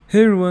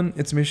Hey everyone,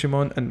 it's me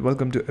Shimon and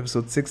welcome to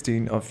episode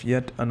 16 of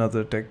yet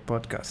another tech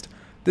podcast.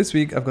 This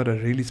week I've got a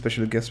really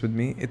special guest with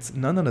me. It's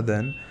none other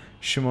than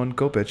Shimon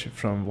Kopech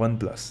from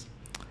OnePlus.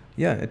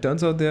 Yeah, it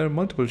turns out there are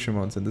multiple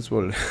Shimons in this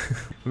world.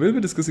 We'll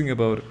be discussing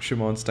about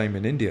Shimon's time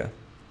in India,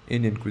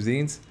 Indian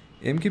cuisines,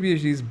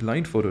 MKBHD's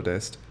blind photo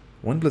test,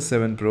 OnePlus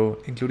 7 Pro,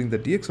 including the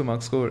DxO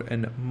Mark score,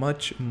 and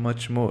much,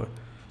 much more.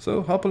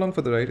 So hop along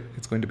for the ride.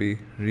 It's going to be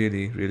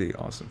really, really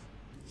awesome.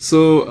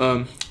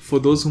 So, for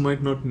those who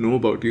might not know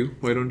about you,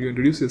 why don't you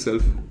introduce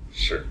yourself?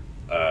 Sure.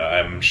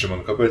 I'm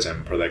Shimon Kopech.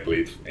 I'm product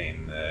lead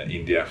in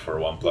India for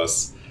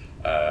OnePlus.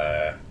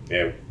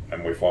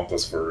 I'm with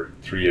OnePlus for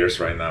 3 years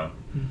right now.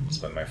 Mm-hmm.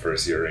 Spent my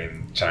first year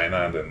in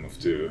China and then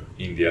moved to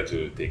India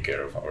to take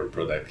care of our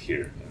product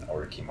here in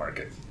our key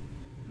market.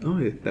 Oh,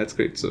 yeah, that's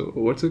great. So,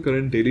 what's your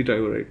current daily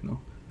driver right now?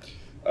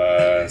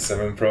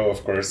 7 Pro,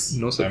 of course.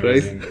 No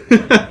surprise. I'm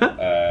using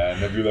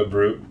Nebula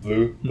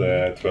Blue,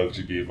 the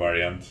 12GB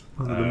variant.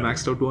 The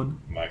maxed out one?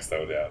 Maxed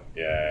out, yeah.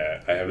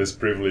 Yeah, I have this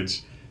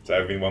privilege. So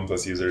I've been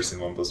OnePlus user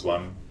since OnePlus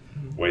One,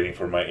 waiting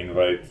for my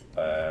invite.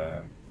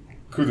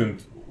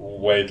 Couldn't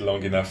wait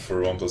long enough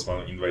for OnePlus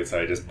One invite,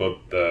 so I just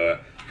bought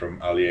from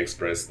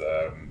AliExpress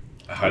the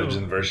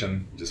hydrogen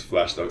version, just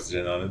flashed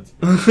oxygen on it.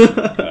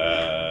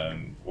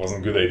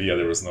 Wasn't a good idea.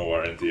 There was no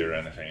warranty or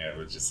anything.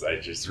 I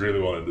just really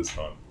wanted this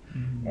phone.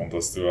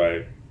 OnePlus 2,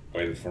 I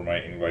waited for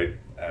my invite,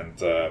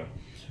 and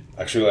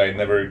actually I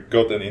never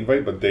got an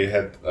invite, but they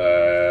had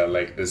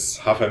like this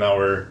half an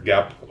hour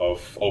gap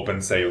of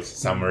open sales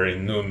somewhere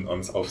in noon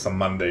of some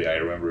Monday, I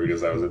remember,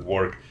 because I was at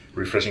work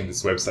refreshing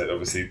this website.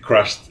 Obviously it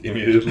crashed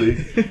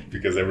immediately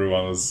because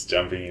everyone was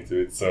jumping into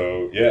it.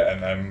 So yeah,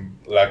 and I'm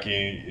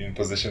lucky in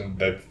position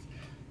that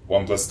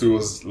OnePlus 2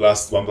 was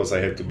last OnePlus I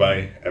had to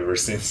buy ever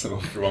since. So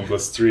for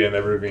OnePlus 3 and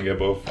everything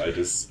above, I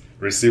just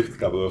received a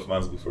couple of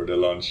months before the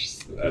launch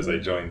as I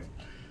joined.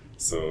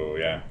 So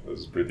yeah, it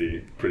was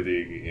pretty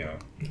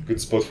good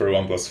spot for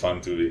OnePlus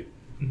fan to be.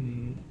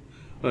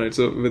 Alright,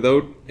 so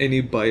without any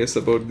bias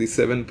about the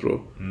 7 Pro,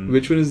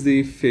 which one is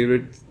the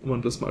favorite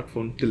OnePlus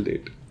smartphone till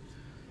date?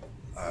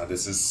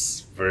 This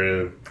is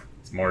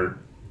it's more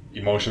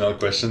emotional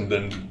question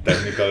than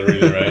technical,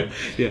 really, right?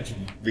 Yeah.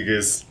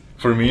 Because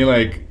for me,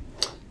 like,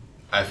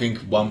 I think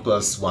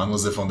OnePlus One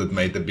was the phone that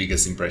made the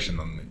biggest impression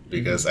on me,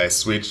 because I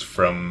switched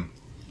from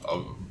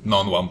a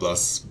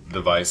non-OnePlus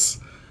device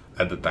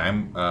at the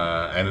time,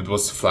 and it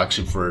was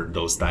flagship for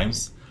those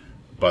times.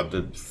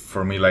 But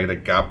for me, like, the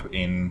gap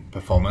in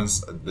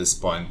performance at this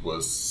point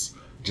was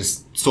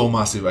just so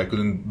massive. I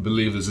couldn't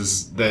believe this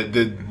is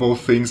that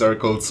both things are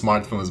called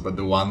smartphones, but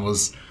the one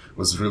was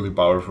really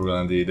powerful,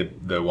 and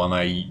the one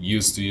I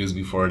used to use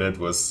before that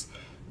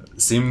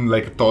seemed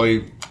like a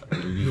toy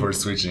before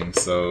switching.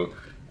 So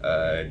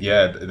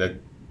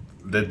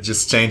that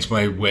just changed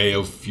my way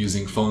of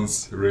using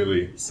phones,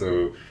 really.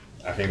 So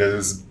I think that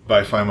is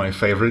by far my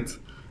favorite.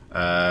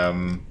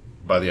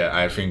 But yeah,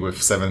 I think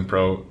with 7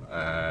 Pro,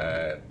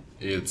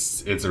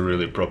 it's a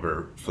really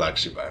proper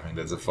flagship. I think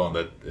that's a phone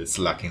that is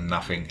lacking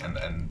nothing,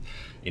 and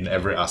in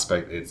every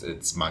aspect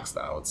it's maxed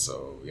out.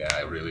 So yeah,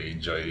 I really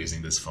enjoy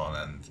using this phone,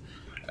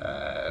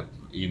 and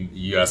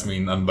you asked me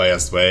in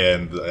unbiased way,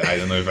 and I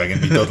don't know if I can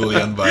be totally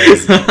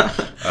unbiased.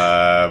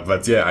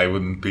 But yeah, I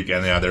wouldn't pick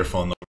any other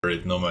phone over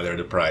it, no matter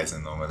the price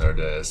and no matter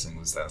the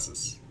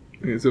circumstances.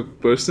 Okay, so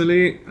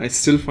personally, I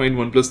still find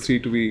OnePlus 3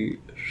 to be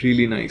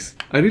really nice.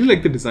 I really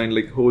like the design,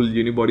 like whole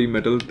unibody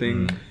metal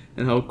thing,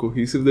 and how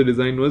cohesive the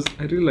design was.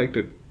 I really liked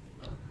it.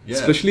 Yeah.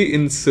 Especially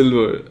in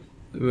silver,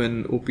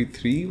 when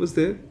OP3 was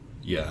there.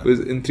 Yeah.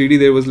 In 3D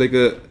there was like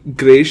a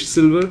greyish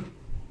silver.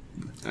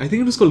 I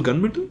think it was called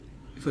gunmetal,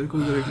 if I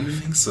recall correctly. I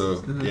think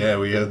so. Yeah,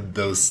 we had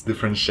those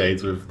different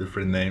shades with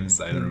different names.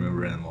 I don't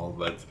remember them all,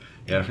 but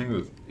yeah, I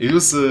think it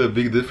was a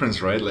big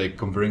difference, right? Like,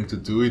 comparing to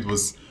 2, it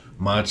was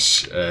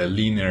much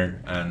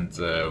leaner, and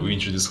we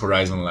introduced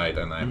Horizon Light,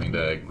 and I think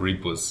the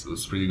grip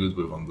was pretty good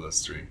with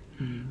OnePlus 3.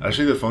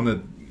 Actually, the phone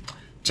that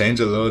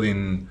changed a lot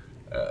in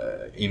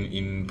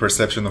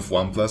perception of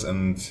OnePlus,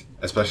 and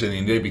especially in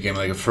India, it became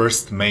like a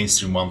first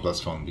mainstream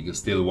OnePlus phone, because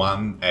still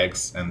 1,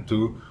 X, and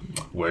 2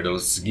 were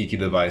those geeky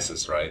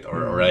devices, right?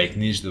 Or like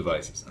niche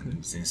devices.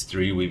 And since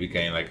 3, we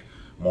became like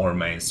more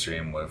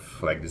mainstream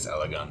with like this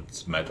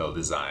elegant metal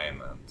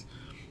design, and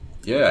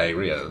yeah, I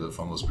agree. The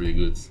phone was pretty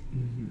good.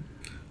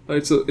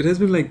 Alright, so it has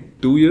been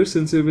like 2 years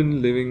since you've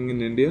been living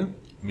in India?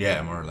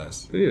 Yeah, more or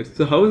less. 2 years.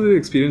 So how has the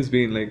experience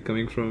been, like,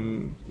 coming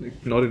from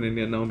like not in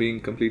India, now being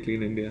completely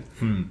in India?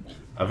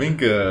 I think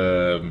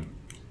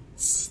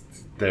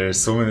there's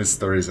so many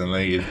stories, and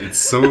like it's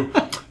so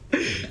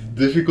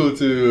difficult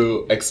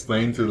to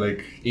explain to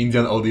like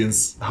Indian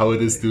audience how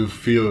it is to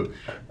feel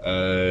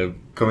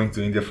coming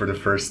to India for the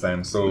first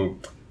time. So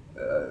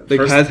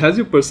like, has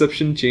your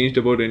perception changed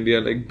about India,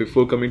 like,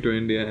 before coming to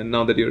India and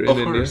now that you're in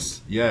India? Of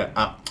course,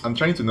 yeah. I'm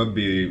trying to not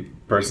be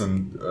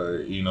person,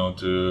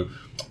 to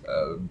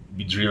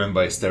be driven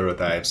by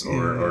stereotypes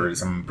or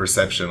some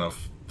perception of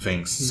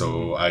things.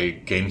 So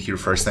I came here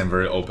first time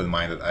very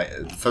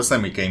open-minded. First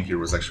time we came here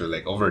was actually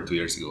like over 2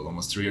 years ago,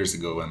 almost 3 years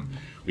ago, and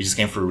we just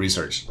came for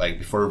research. Like,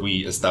 before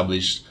we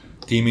established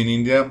team in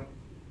India,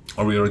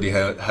 or we already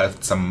had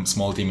some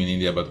small team in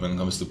India, but when it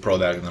comes to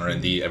product and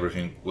R&D,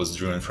 everything was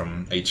driven from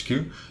HQ.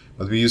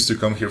 But we used to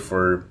come here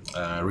for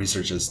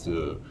researchers to,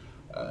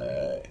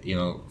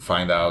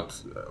 find out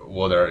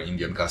what are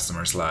Indian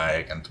customers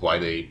like and why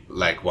they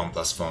like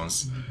OnePlus phones.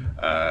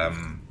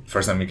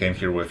 First time we came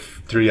here with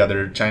 3 other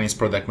Chinese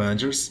product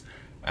managers.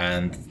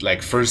 And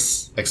like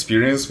first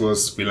experience was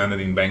we landed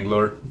in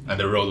Bangalore and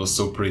the road was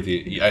so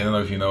pretty. I don't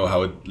know if you know how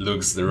it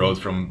looks, the road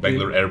from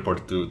Bangalore airport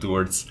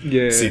towards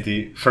city.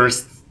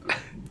 First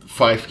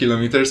 5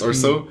 kilometers or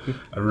so,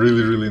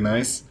 really, really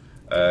nice.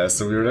 So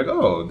we were like,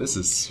 oh, this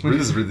is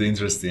really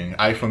interesting.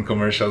 iPhone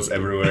commercials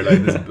everywhere,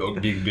 like these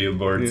big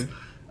billboards.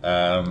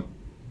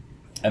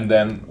 And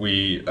then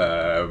we,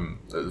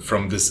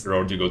 from this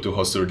road, you go to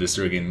Hosur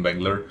district in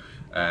Bangalore.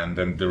 And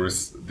then there was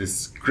this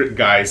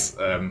guys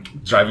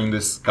driving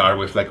this car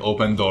with like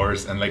open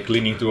doors and like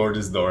leaning toward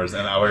these doors,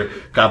 and our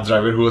cab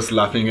driver who was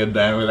laughing at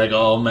them, we're like,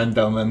 oh,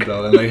 mental, and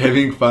like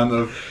having fun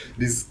of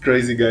these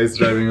crazy guys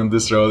driving on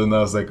this road. And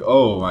I was like,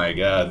 oh my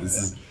god,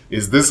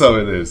 is this how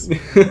it is?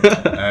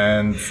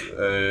 And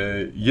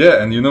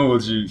and you know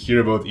what you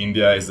hear about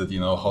India is that,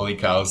 holy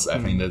cows. I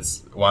think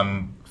that's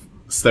one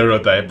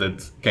stereotype that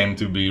came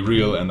to be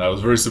real, and I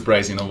was very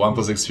surprised.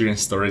 OnePlus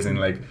experience stories in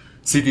like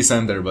city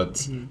center, but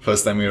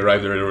first time we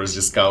arrived there was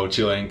just cow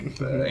chilling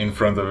in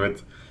front of it.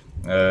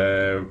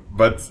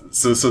 But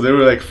so they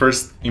were like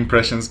first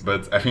impressions.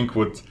 But I think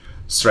what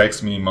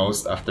strikes me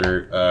most after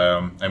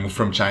I moved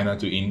from China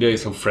to India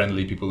is how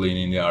friendly people in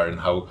India are and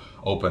how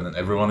open, and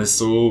everyone is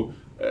so.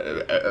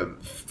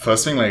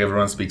 First thing, like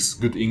everyone speaks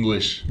good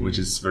English, which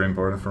is very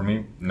important for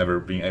me. Never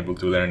being able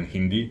to learn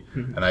Hindi,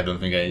 and I don't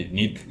think I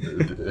need,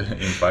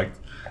 in fact.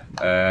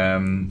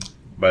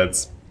 But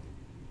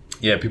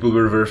yeah, people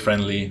were very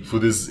friendly.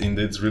 Food is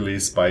indeed really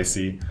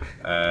spicy,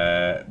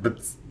 but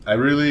I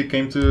really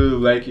came to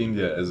like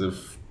India. As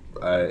if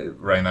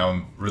right now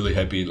I'm really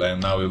happy. Like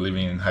now we're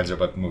living in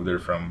Hyderabad, moved there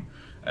from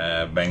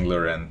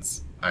Bangalore, and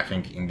I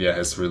think India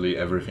has really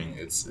everything.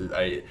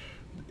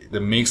 The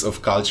mix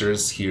of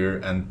cultures here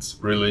and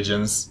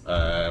religions,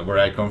 where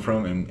I come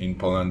from in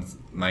Poland,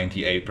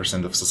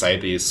 98% of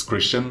society is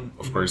Christian.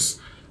 Of course,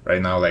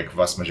 right now, like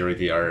vast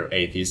majority are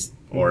atheists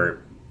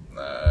or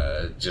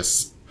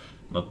just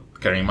not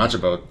caring much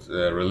about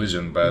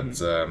religion.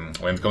 But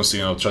when it comes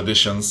to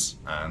traditions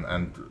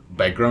and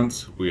background,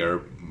 we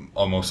are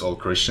almost all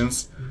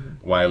Christians.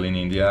 While in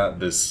India,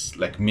 this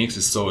like mix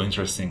is so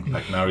interesting.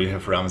 Like now you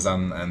have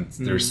Ramzan, and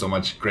there's so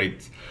much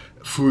great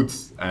food,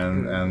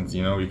 and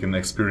you can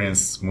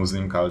experience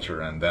Muslim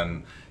culture, and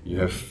then you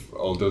have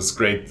all those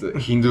great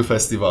Hindu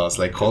festivals.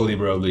 Like Holi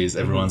probably is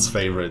everyone's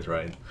favorite,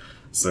 right?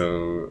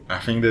 So I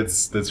think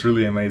that's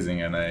really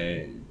amazing, and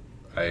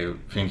I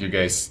think you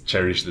guys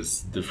cherish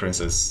these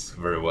differences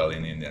very well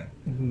in India.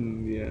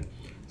 Yeah.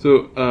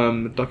 So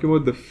talking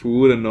about the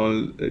food and all,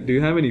 do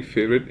you have any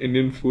favorite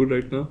Indian food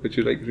right now which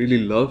you like really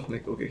love?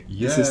 Like, okay,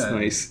 this is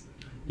nice.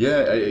 Yeah,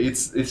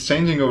 it's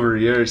changing over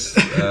years.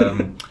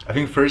 I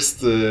think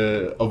first,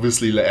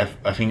 obviously, like,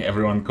 I think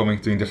everyone coming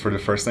to India for the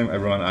first time,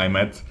 everyone I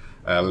met,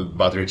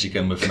 butter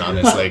chicken with naan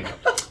is like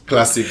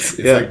classics.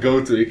 It's like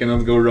go-to. You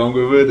cannot go wrong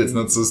with it. It's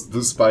not so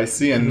too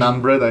spicy. And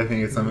naan bread, I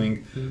think it's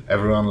something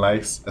everyone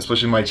likes.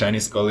 Especially my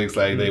Chinese colleagues,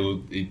 like they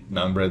would eat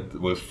naan bread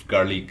with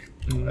garlic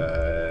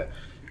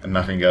and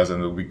nothing else,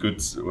 and it would be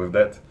good with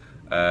that.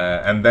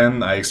 And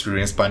then I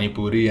experienced pani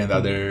puri and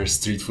other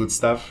street food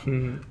stuff.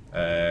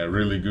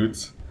 Really good.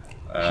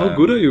 How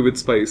good are you with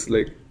spice?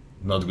 Like,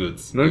 not good.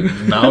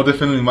 Now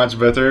definitely much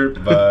better,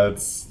 but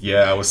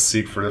yeah, I was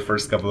sick for the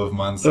first couple of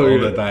months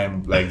the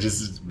time, like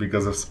just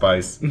because of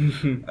spice.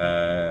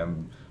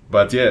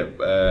 But yeah,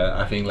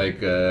 I think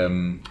like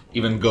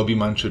even gobi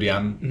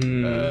Manchurian.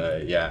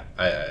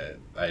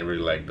 I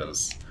really like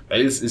those.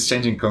 It's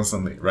changing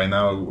constantly. Right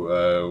now,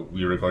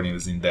 we're recording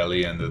this in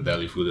Delhi, and the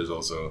Delhi food is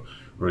also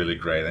really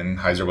great. And in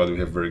Hyderabad, we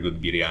have very good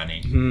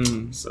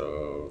biryani. So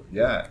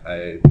yeah,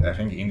 I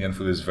think Indian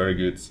food is very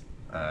good.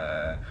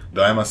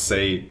 Though I must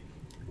say,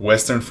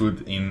 Western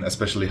food in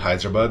especially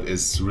Hyderabad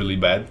is really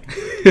bad.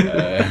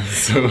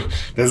 So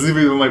that's a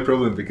bit of my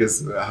problem,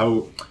 because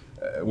how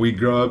we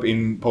grow up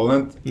in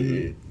Poland,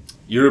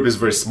 Europe is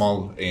very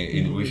small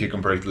if you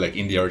compare it to like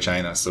India or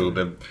China. So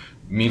the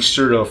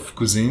mixture of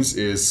cuisines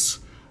is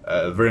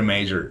very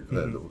major.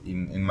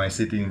 In my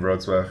city in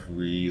Wrocław,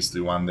 we used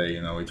to one day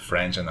eat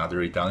French,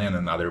 another Italian,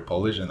 another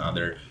Polish, and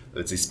other,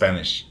 let's say,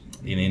 Spanish.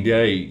 In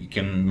India, you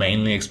can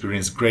mainly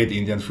experience great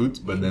Indian food,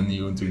 but then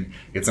you want to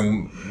get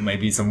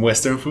maybe some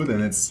Western food,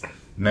 and it's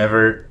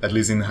never, at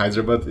least in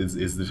Hyderabad,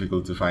 it's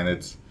difficult to find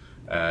it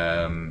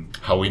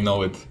how we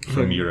know it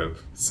from Europe.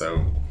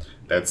 So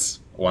that's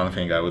one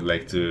thing I would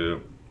like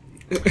to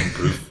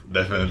improve,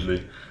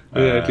 definitely.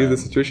 At least the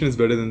situation is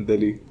better than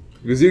Delhi,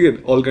 because you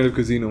get all kind of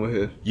cuisine over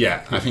here. Yeah,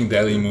 I think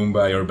Delhi,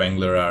 Mumbai, or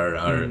Bangalore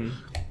are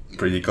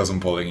pretty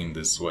cosmopolitan in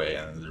this way,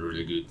 and they're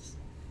really good.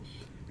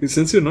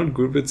 Since you're not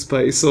good with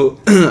spice, so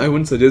I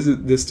wouldn't suggest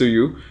this to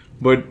you,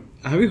 but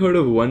have you heard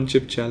of one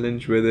chip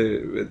challenge where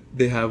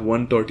they have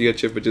one tortilla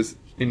chip which is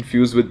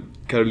infused with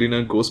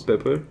Carolina ghost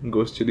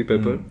chili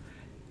pepper. Mm.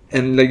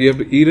 And like you have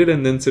to eat it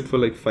and then sit for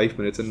like 5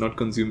 minutes and not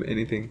consume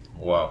anything.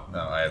 Wow, no,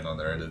 I have not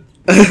heard it.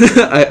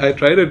 I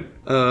tried it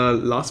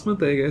last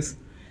month, I guess.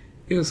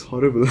 It was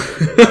horrible.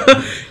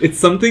 It's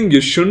something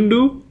you shouldn't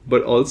do,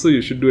 but also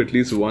you should do at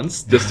least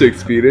once just to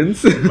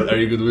experience. But are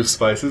you good with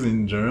spices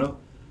in general?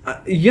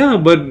 Yeah,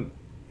 but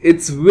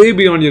it's way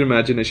beyond your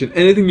imagination.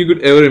 Anything you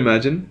could ever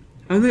imagine.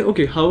 I'm like,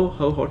 okay, how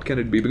hot can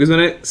it be? Because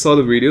when I saw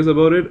the videos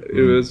about it,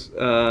 it was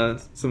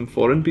some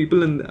foreign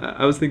people, and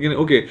I was thinking,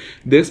 okay,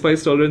 their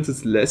spice tolerance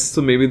is less,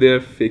 so maybe they are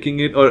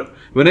faking it. Or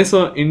when I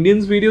saw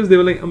Indians' videos, they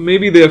were like,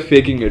 maybe they are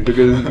faking it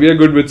because we are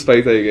good with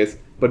spice, I guess.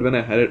 But when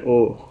I had it,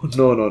 oh,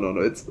 no,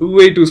 it's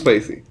way too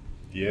spicy.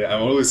 Yeah,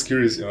 I'm always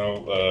curious,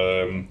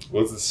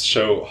 what's this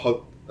show?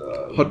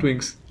 Hot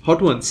Wings. Hot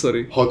Ones,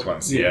 sorry. Hot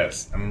Ones, Yeah.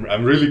 yes.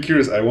 I'm really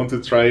curious. I want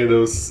to try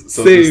those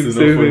sauces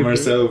to know for same.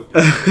 myself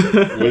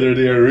whether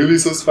they are really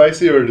so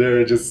spicy or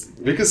they're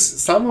just... Because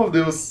some of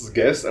those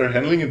guests are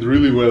handling it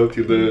really well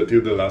till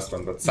the last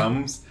one, but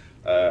some...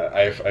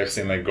 I've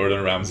seen like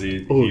Gordon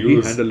Ramsay. Oh, he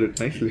was handled it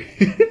nicely.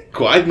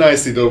 quite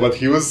nicely though, but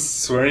he was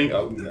swearing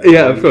out.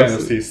 Yeah, of course.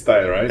 Kind of his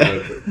style, right?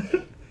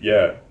 But,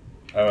 yeah,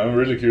 I'm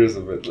really curious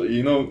of it.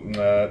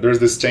 There's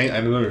this chain.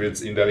 I don't know if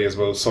it's in Delhi as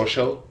well.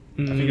 Social.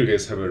 I think you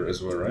guys have it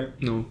as well, right?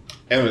 No.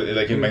 Anyway,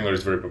 like in Bangalore,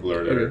 it's very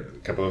popular. There are a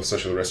couple of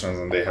social restaurants,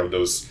 and they have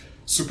those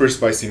super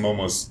spicy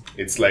momos.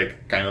 It's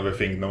like kind of a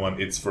thing no one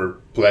eats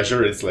for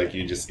pleasure. It's like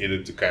you just eat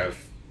it to kind of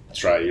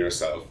try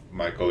yourself.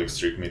 My colleagues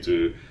tricked me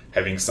to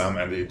having some,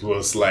 and it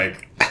was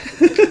like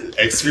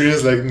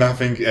experience like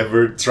nothing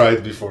ever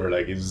tried before.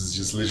 Like it was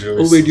just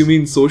literally. Oh wait, you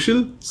mean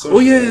social? Social, Oh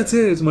yeah, yeah. it's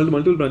here. It's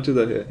multiple branches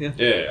are here. Yeah.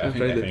 Yeah, I I've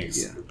think tried it.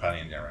 it's Yeah.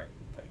 pan-Indian, right?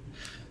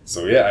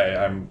 So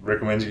yeah, I'm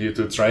recommending you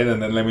to try it,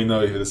 and then let me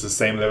know if it's the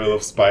same level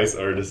of spice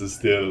or this is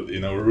still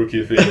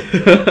rookie thing.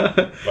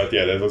 But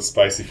yeah, that was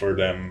spicy for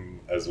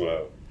them as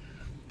well.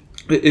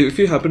 If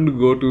you happen to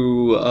go to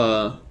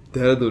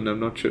Dehradun,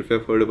 I'm not sure if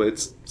you've heard about it.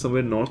 It's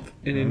somewhere north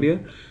in India.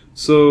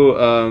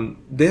 So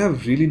they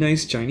have really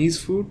nice Chinese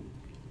food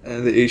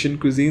and the Asian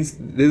cuisines.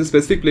 There's a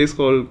specific place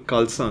called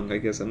Kalsang, I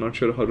guess. I'm not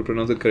sure how to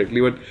pronounce it correctly,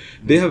 but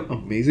they have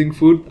amazing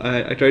food.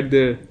 I tried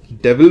the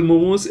devil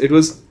momos. It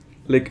was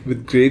like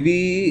with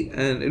gravy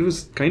and it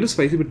was kind of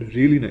spicy but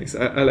really nice.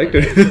 I liked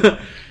it.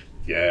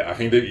 Yeah, I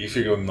think that if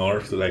you go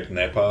north to like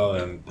Nepal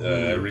and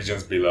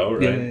regions below,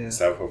 right, Yeah.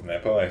 south of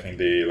Nepal, I think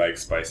they like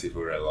spicy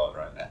food a lot,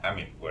 right? I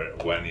mean,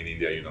 when in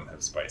India you don't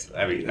have spicy.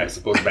 I mean, I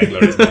suppose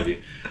Bangalore is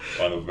maybe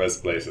one of the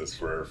best places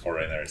for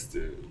foreigners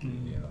to,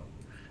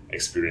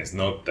 experience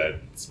not that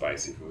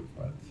spicy food,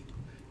 but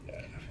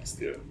yeah, I think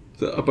still.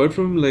 So apart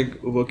from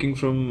like working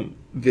from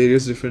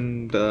various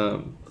different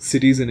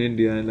cities in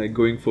India and like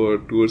going for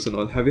tours and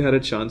all, have you had a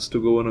chance to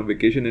go on a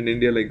vacation in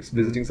India, like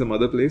visiting some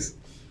other place?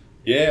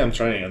 Yeah, I'm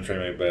trying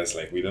my best.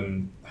 Like we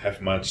don't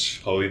have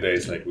much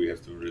holidays. Like we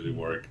have to really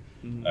work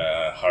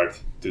hard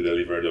to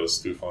deliver those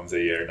 2 phones a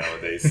year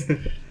nowadays.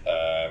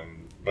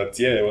 But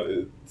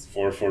yeah,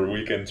 for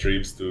weekend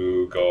trips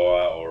to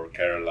Goa or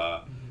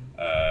Kerala,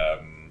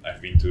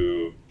 I've been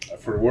to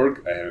for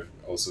work. I have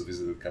also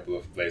visited a couple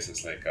of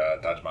places like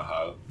Taj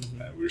Mahal.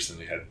 We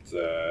recently had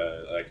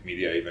like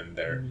media event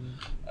there.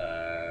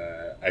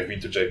 I've been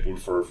to Jaipur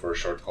for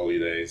short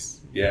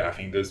holidays. Yeah, I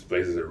think those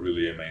places are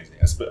really amazing.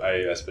 I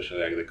especially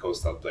like the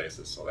coastal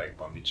places, so like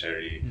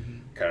Pondicherry,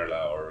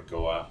 Kerala or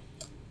Goa,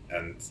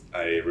 and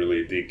I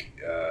really dig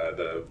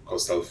the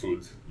coastal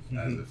food.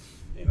 And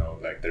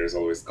like there's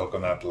always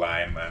coconut,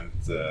 lime, and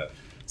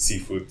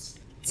seafood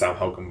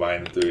somehow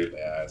combined into it.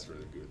 Yeah, it's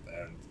really good.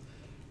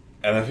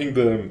 And I think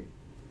the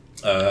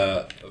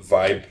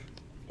vibe,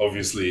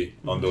 obviously,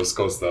 on those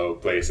coastal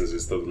places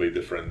is totally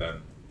different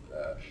than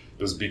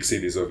those big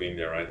cities of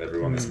India, right?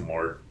 Everyone is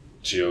more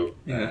chill,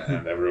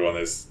 and everyone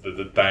is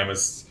the time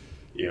is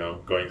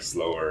going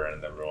slower,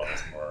 and everyone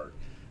is more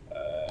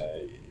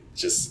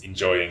just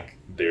enjoying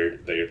their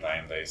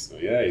time there. So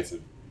yeah,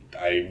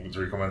 I would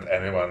recommend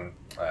anyone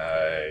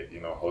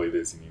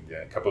holidays in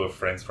India. A couple of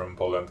friends from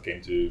Poland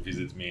came to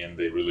visit me, and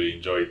they really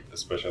enjoyed,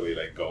 especially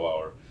like Goa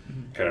or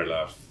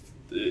Kerala.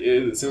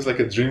 It seems like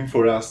a dream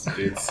for us.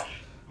 It's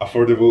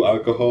affordable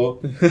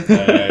alcohol,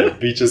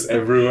 beaches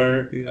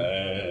everywhere,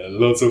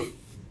 lots of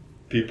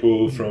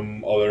people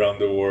from all around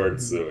the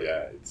world. So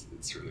yeah,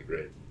 it's really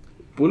great.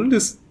 Poland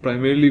is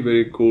primarily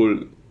very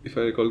cold, if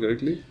I recall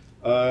correctly.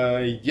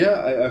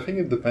 I think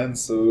it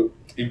depends. So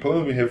in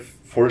Poland we have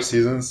 4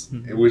 seasons,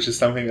 which is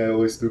something I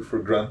always took for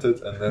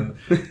granted. And then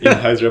in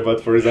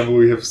Hyderabad, for example,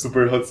 we have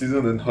super hot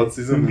season and hot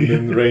season and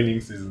then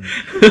raining season.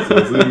 So it's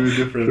a little bit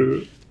different.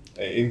 True.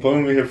 In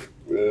Poland we have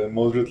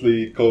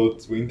moderately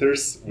cold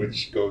winters,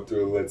 which go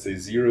to, let's say,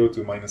 0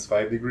 to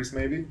 -5 degrees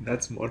maybe.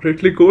 That's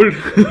moderately cold.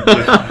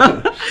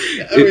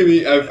 I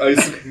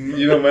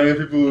mean, many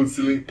people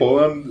still in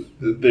Poland,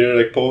 they're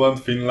like Poland,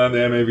 Finland,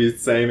 yeah, maybe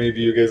it's same,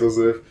 maybe you guys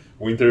also have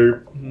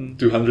winter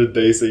 200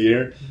 days a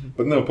year.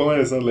 But no,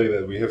 Poland is not like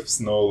that. We have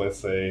snow, let's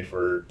say,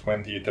 for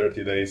 20,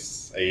 30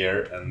 days a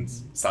year, and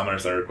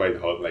summers are quite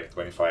hot, like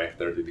 25,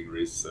 30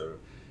 degrees. So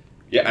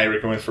yeah, I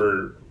recommend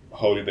for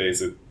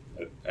holidays at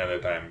any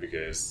time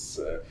because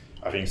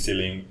I think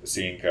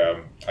seeing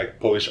like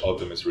Polish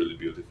autumn is really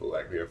beautiful.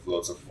 Like we have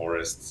lots of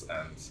forests,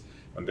 and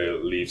when the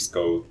leaves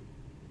go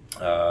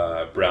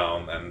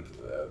brown and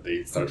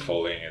they start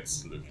falling,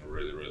 it's looking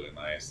really really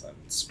nice. And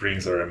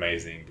springs are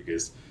amazing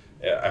because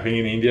I think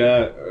in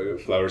India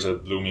flowers are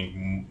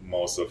blooming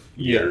most of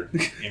year.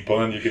 In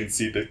Poland, you can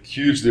see the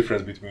huge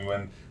difference between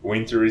when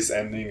winter is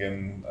ending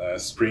and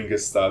spring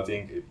is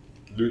starting.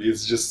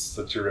 It's just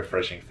such a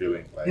refreshing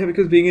feeling. Like, yeah,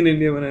 because being in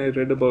India, when I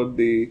read about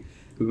the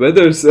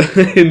weathers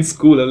in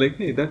school, I'm like,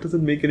 hey, that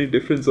doesn't make any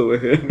difference over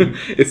here.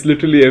 It's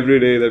literally every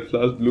day that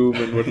flowers bloom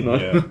and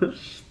whatnot. Yeah.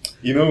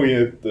 You know, we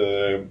had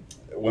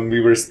when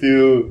we were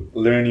still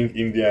learning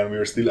India and we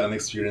were still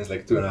unexperienced,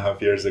 like 2.5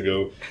 years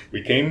ago,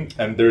 we came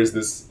and there is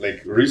this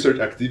like research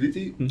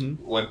activity.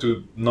 When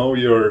to know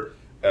your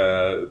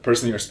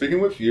person you're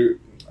speaking with, you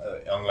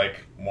on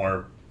like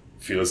more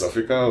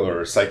philosophical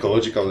or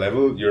psychological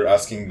level, you're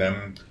asking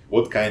them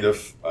what kind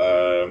of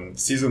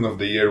season of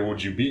the year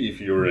would you be if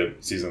you were a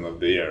season of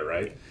the year,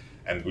 right?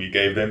 And we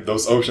gave them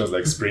those options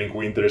like spring,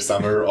 winter,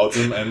 summer,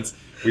 autumn, and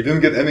we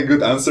didn't get any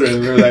good answer. And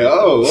we were like,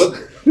 oh,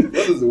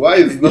 why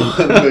is no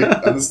one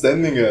like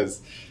understanding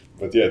us?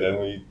 But yeah,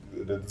 then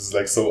that's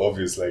like so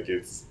obvious. Like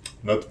it's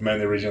not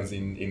many regions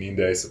in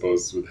India, I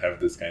suppose, would have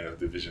this kind of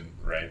division,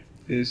 right?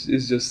 It's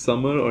just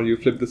summer, or you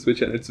flip the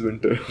switch and it's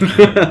winter.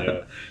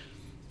 Yeah.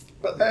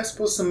 But I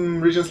suppose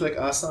some regions like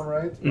Assam,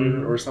 right,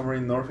 or somewhere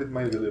in north, it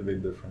might be a little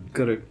bit different.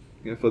 Correct.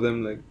 Yeah, for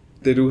them, like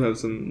they do have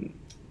some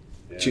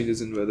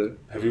changes in weather.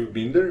 Have you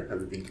been there?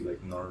 Have you been to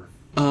like north?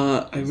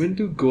 I went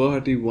to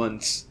Guwahati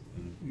once.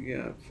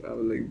 Yeah, I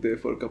was like there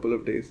for a couple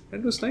of days.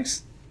 It was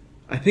nice.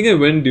 I think I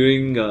went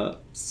during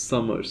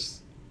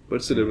summers,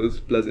 but still it was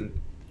pleasant.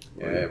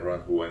 Yeah,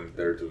 everyone who went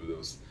there to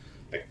those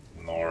like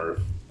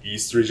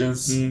northeast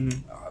regions,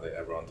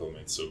 everyone told me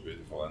it's so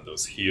beautiful, and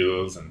those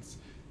hills and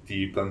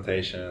tea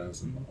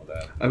plantations and all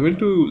that. I went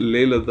to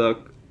Leh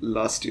Ladakh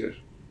last year.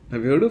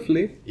 Have you heard of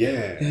Leh?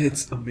 Yeah.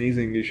 It's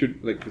amazing. You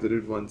should like visit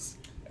it once.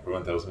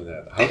 Everyone tells me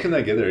that. How can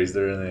I get there? Is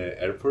there an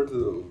airport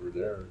over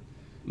there?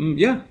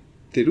 Yeah,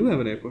 they do have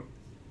an airport.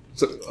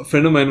 So a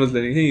friend of mine was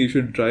like, hey, you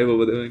should drive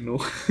over there. I'm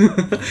like,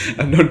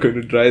 no, I'm not going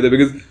to drive there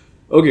because,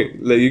 okay,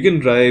 like you can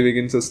drive, you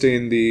can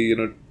sustain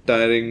the,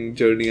 tiring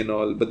journey and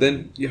all, but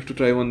then you have to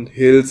drive on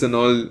hills and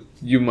all.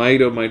 You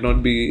might or might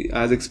not be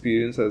as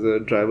experienced as a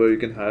driver you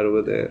can hire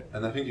over there.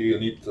 And I think you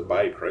need a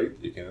bike, right?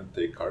 You cannot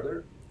take car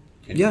there?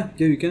 Yeah,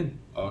 you can.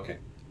 Oh, okay.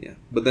 Yeah,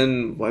 but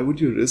then why would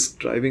you risk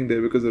driving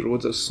there because the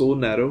roads are so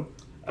narrow?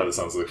 Oh, that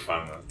sounds like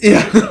fun. Huh?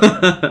 Yeah.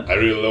 I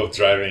really love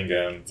driving,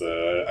 and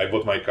I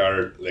bought my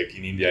car like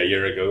in India a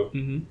year ago,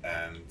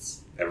 and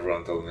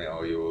everyone told me,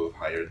 oh, you will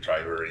hire a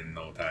driver in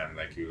no time,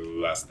 like you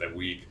will last a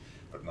week.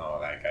 But no,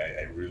 like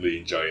I really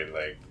enjoy it,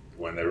 like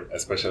when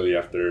especially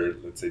after,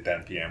 let's say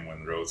 10 p.m.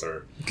 when roads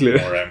are clear,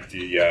 more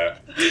empty. Yeah.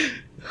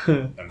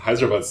 And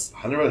Hyderabad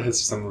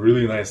has some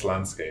really nice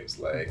landscapes,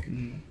 like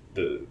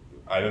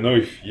I don't know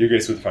if you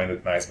guys would find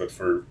it nice, but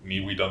for me,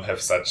 we don't have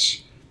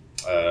such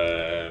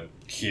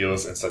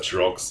hills and such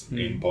rocks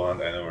in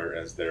Poland anywhere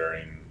as there are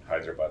in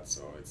Hyderabad.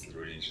 So it's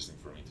really interesting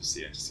for me to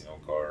see and just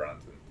go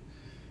around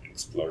and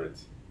explore it.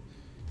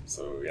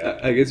 So yeah,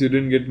 I guess you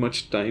didn't get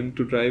much time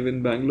to drive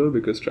in Bangalore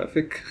because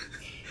traffic.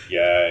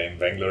 Yeah, in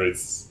Bangalore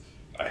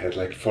I had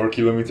like 4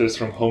 kilometers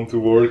from home to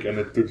work, and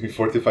it took me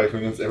 45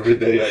 minutes every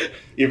day.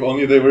 If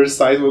only there were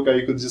sidewalk,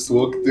 I could just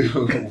walk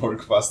to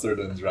work faster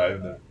than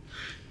drive there.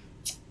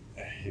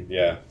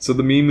 Yeah. So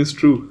the meme is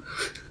true.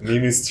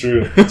 Meme is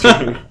true.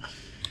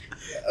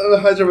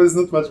 Hyderabad is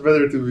not much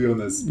better, to be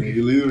honest. Maybe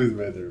a little bit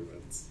better,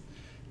 but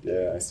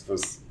yeah, I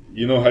suppose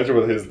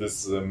Hyderabad has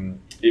this.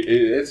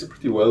 It's a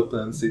pretty well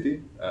planned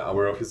city.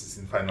 Our office is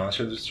in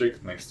financial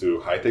district next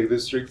to high tech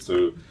district,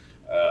 so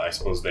I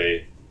suppose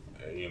they,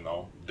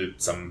 did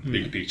some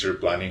big picture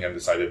planning and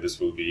decided this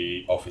will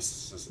be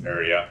offices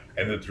area,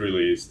 and it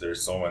really is.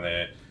 There's so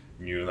many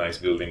new nice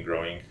building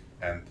growing.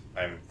 And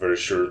I'm very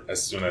sure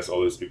as soon as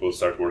all these people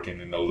start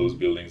working in all those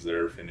buildings,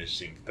 they're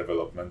finishing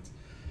development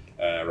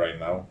right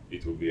now,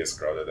 it will be as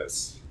crowded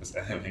as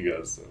anything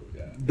else. So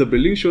yeah. The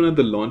building shown at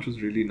the launch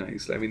was really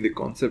nice. I mean, the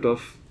concept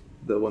of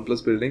the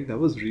OnePlus building, that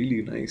was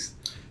really nice.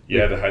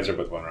 Yeah, the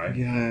Hyderabad one, right?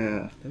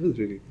 Yeah, that was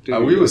really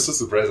we were so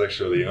surprised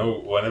actually.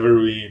 Whenever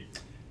we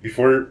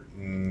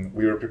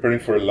were preparing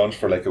for a launch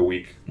for like a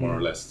week, more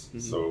or less.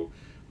 So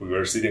we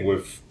were sitting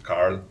with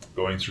Carl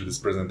going through this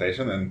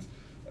presentation and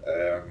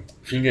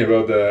thinking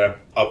about the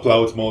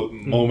upload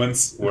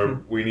moments where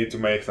we need to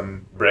make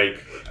some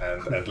break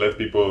and let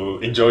people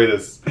enjoy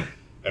this.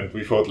 And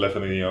we thought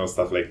definitely,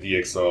 stuff like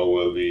DxO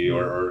will be,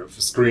 or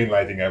screen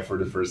lighting up for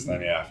the first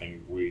time. Yeah, I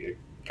think we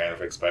kind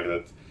of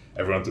expected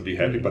everyone to be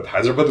happy, but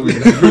Hyderabad we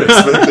never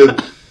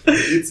expected.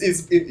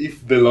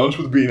 If the launch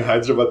would be in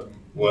Hyderabad,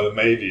 well,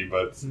 maybe,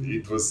 but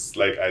it was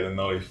like, I don't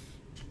know if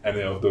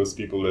any of those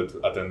people that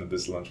attended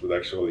this launch would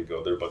actually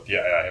go there. But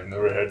yeah, I have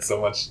never heard so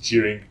much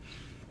cheering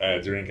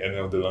during any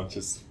of the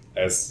launches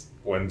as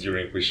when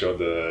we showed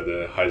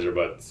the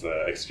Hyderabad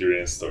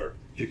experience store.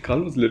 Yeah,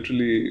 Carl was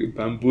literally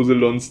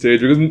bamboozled on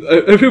stage because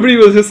everybody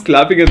was just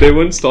clapping and they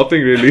weren't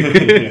stopping really.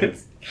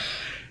 Yes.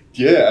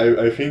 Yeah,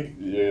 I think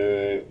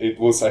it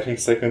was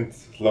second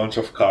launch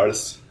of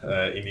cars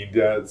in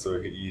India,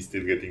 so he's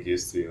still getting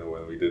used to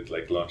when we did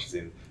like launches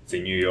in say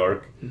New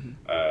York.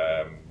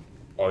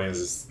 Audience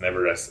is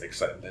never as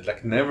excited,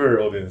 like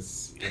never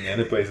audience in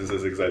any place is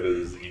as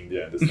excited as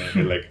India. And this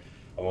time like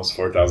almost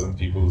 4,000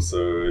 people,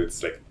 so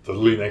it's like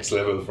totally next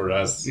level for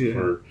us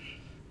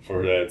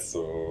for that.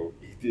 So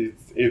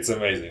it's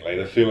amazing, like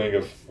the feeling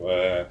of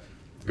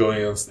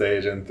going on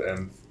stage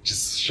and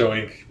just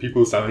showing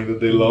people something that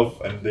they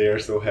love and they are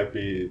so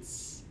happy.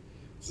 This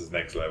is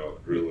next level,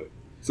 really.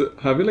 So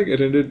have you like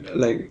attended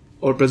like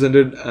or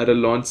presented at a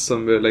launch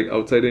somewhere like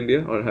outside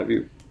India, or have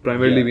you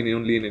primarily been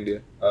only in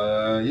India?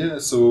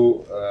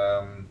 So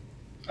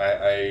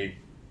I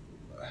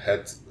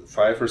had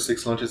 5 or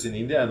 6 launches in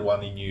India and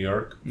 1 in New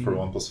York for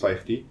OnePlus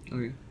 5T.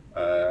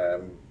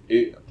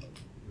 Okay.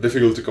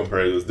 Difficult to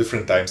compare those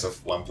different times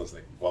of OnePlus.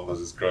 Like OnePlus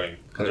is growing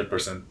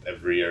 100%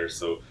 every year.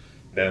 So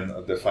then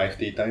the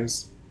 5T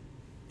times,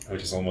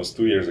 which is almost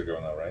 2 years ago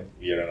now, right?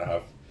 A year and a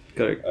half.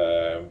 Correct.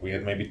 We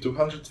had maybe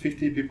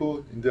 250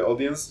 people in the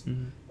audience,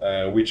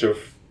 which of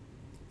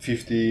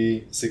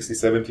 50, 60,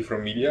 70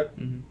 from media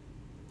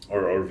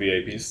or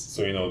VIPs.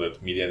 So you know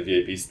that media and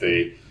VIPs,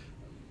 they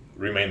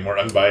remain more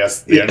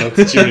unbiased. They are not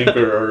cheering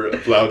or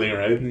applauding,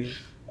 right?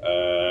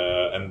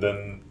 And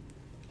then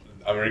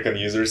American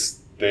users,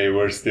 they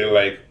were still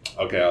like,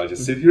 okay, I'll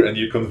just sit here and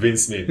you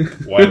convince me.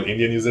 While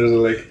Indian users are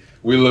like,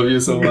 we love you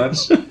so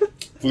much.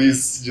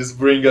 Please just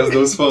bring us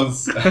those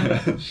phones.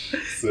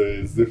 So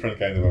it's different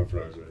kind of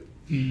approach, right?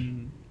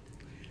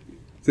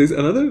 So there's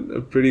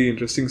another pretty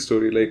interesting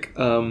story. Like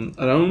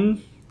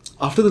around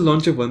after the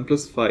launch of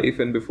OnePlus 5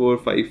 and before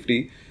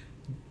 5T,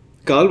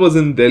 Carl was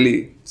in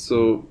Delhi.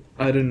 So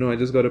I don't know. I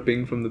just got a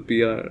ping from the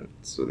PR.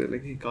 So they're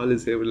like, "Hey, Carl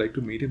is here. We'd like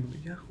to meet him." I'm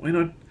like, yeah, why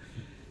not?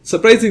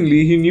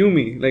 Surprisingly, he knew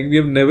me. Like we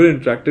have never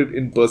interacted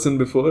in person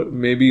before.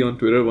 Maybe on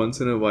Twitter once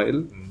in a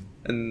while,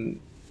 and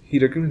he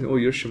recognized, "Oh,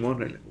 you're Shimon,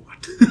 right?" Like,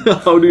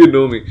 what? How do you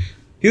know me?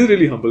 He's a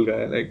really humble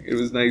guy. Like it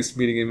was nice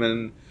meeting him,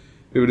 and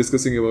we were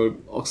discussing about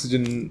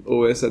Oxygen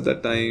OS at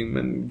that time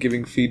and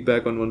giving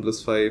feedback on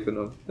OnePlus 5 and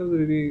all. That was a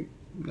really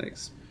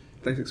nice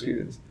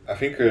experience. I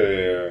think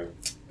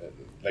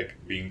like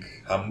being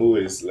humble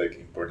is like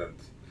important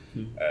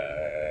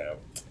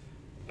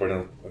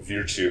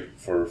virtue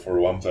for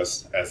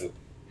OnePlus as a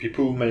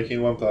people making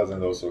OnePlus,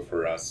 and also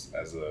for us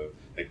as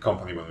a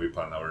company when we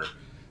plan our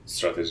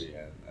strategy.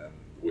 And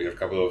we have a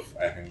couple of,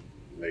 I think,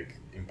 like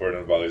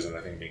important values, and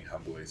I think being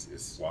humble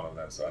is one of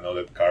them. So I know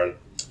that Carl,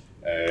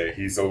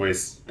 he's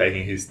always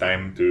taking his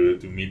time to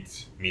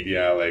meet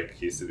media, like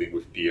he's sitting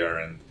with PR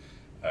and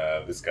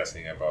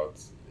discussing about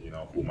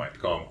who might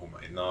come, who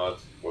might not,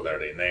 what are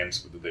their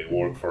names, what do they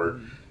work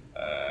for.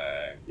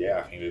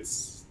 I think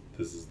this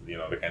is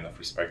the kind of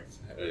respect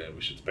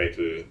we should pay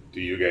to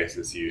you guys,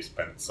 as you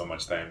spend so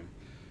much time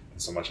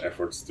and so much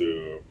efforts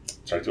to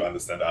try to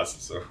understand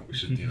us. So we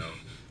should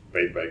pay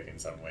it back in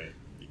some way.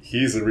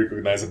 He's a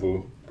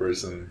recognizable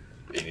person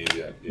in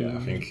India. I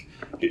think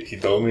he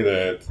told me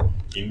that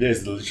India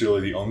is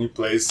literally the only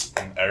place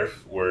on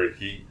earth where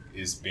he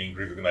is being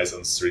recognized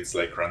on streets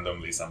like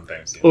randomly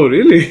sometimes. Oh,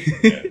 really?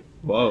 Yeah.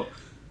 Wow.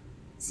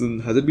 So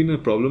has it been a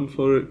problem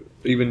for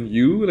even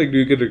you? Like, do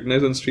you get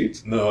recognized on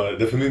streets? No,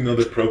 definitely not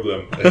a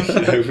problem.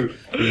 I would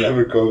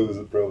never call it as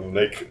a problem.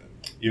 Like,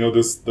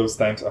 those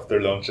times after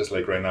launches,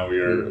 like right now we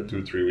are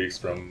 2-3 weeks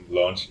from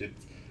launch, it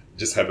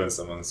just happens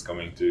someone's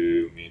coming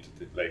to me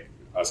like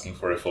asking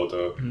for a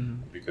photo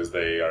because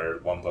they are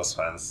OnePlus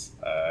fans.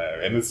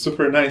 And it's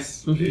super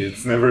nice.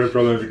 It's never a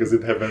problem because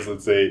it happens,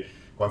 let's say,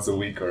 once a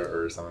week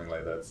or something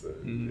like that. So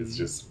it's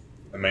just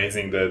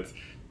amazing that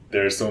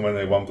there are so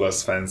many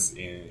OnePlus fans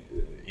in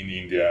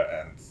India,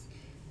 and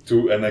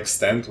to an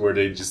extent where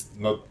they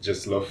not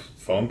just love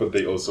phone, but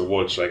they also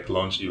watch like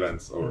launch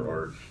events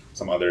or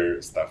some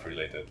other stuff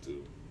related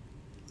to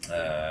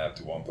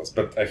OnePlus.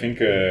 But I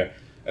think,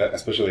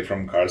 especially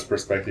from Carl's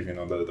perspective,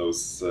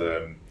 those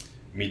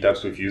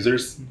meetups with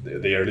users,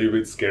 they are a little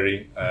bit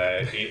scary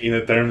in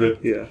a term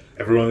that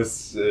everyone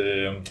is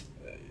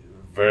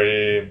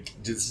very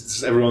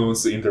just everyone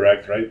wants to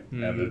interact, right?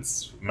 And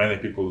it's many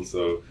people,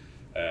 so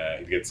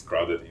it gets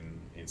crowded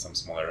in some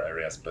smaller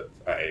areas. But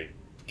I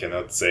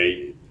cannot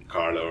say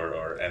Carl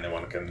or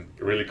anyone can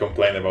really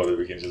complain about it.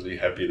 We can just be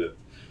happy that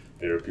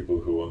there are people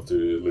who want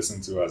to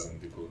listen to us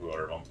and people who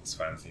are OnePlus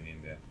fans in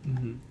India.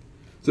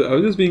 So I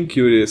was just being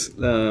curious,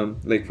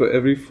 like for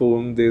every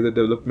phone there's a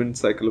development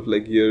cycle of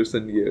like years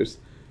and years.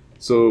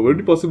 So would it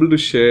be possible to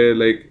share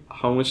like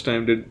how much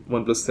time did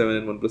OnePlus 7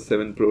 and OnePlus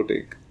 7 Pro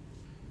take?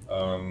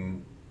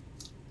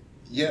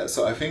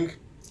 So I think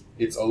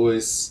it's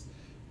always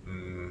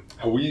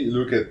how we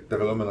look at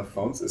development of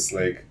phones is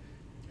like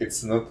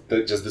it's not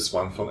that just this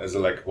one phone as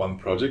like one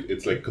project.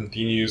 It's like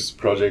continuous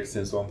project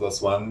since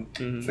OnePlus 1.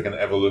 It's like an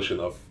evolution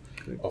of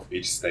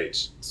each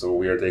stage. So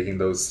we are taking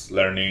those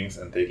learnings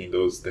and taking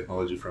those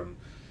technology from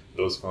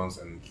those phones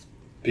and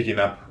picking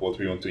up what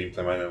we want to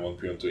implement and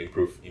what we want to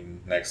improve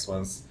in next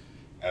ones.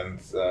 And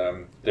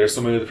there are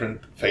so many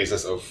different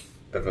phases of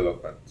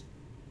development.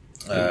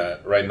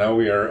 Right now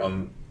we are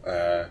on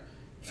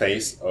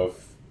phase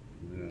of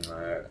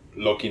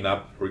locking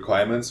up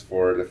requirements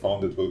for the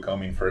phone that will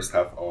come in first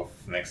half of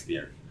next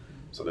year.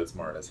 So that's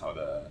more or less how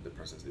the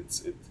process.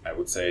 I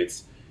would say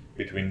it's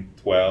between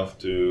 12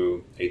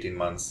 to 18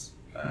 months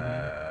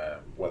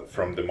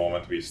from the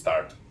moment we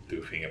start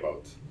to think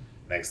about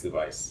next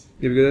device.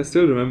 Yeah, because I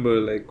still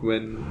remember like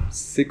when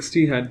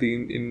 60 had the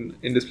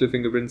in-display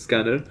fingerprint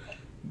scanner,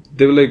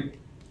 they were like,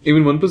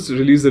 even OnePlus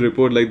released a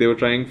report like they were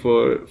trying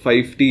for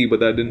 5T, but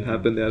that didn't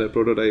happen. They had a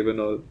prototype and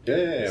all.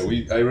 Yeah.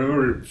 I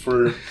remember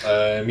for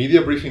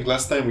media briefing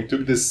last time we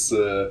took this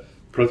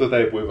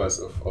prototype with us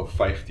of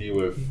 5T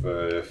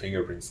with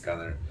fingerprint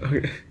scanner.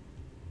 Okay.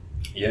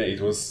 Yeah,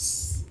 it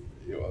was.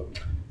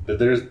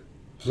 There's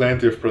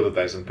plenty of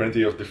prototypes and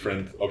plenty of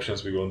different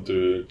options we want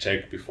to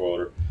check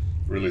before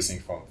releasing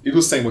phone. It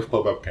was same with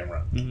pop-up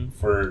camera. Even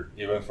for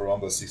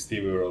OnePlus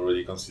 6T, we were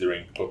already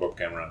considering pop-up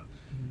camera,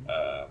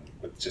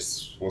 but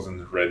just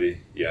wasn't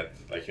ready yet.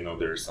 Like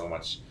there's so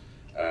much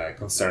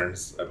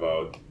concerns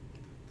about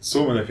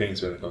so many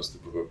things when it comes to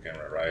pop-up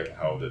camera, right?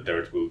 How the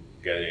dirt will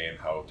get in,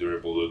 how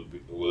durable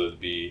will it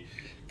be?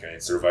 Can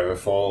it survive a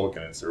fall?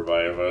 Can it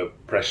survive a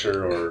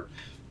pressure or?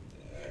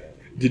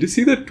 Did you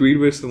see that tweet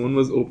where someone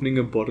was opening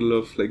a bottle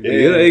of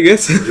beer, I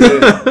guess?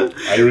 Yeah.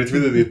 I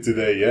retweeted it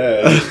today,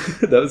 yeah.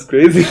 That was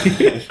crazy.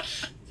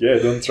 Yeah,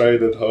 don't try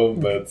it at home,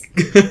 but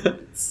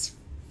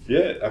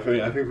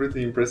I think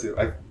pretty impressive.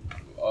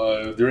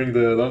 During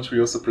the launch, we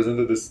also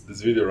presented this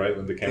video, right,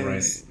 when the camera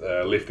is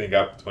lifting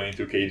up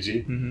 22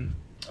 kg.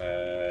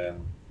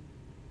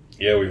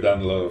 We've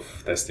done a lot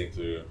of testing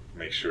to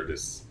make sure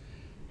this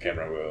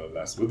camera will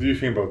last. What do you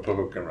think about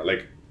pop-up camera?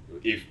 Like,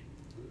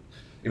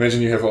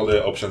 imagine you have all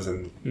the options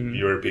and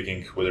you're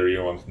picking whether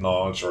you want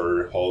notch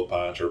or hole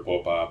punch or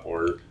pop-up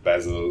or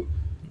bezel.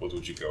 What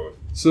would you go with?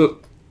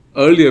 So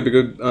earlier,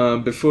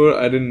 because before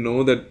I didn't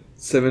know that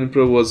 7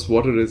 Pro was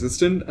water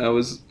resistant, I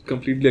was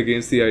completely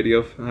against the idea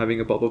of having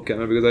a pop-up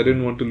camera because I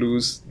didn't want to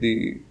lose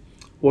the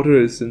water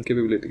resistant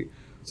capability.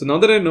 So now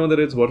that I know that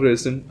it's water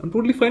resistant, I'm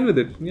totally fine with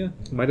it. Yeah,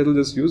 might as well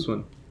just use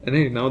one. And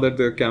hey, now that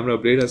the camera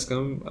upgrade has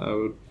come, I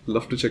would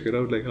love to check it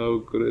out, like how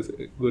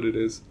good it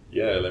is.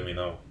 Yeah, let me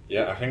know.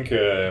 Yeah, I think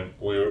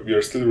we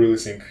are still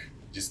releasing,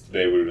 just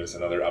today we released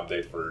another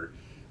update for,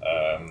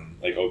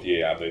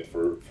 OTA update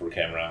for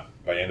camera.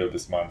 By the end of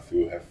this month,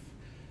 we'll have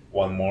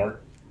one more.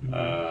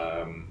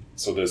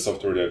 So the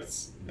software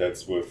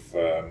that's with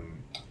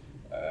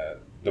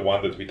the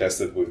one that we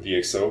tested with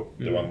DxO,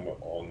 the one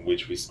on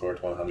which we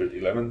scored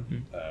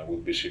 111, will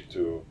be shipped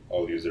to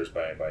all users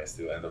by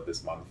still end of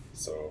this month.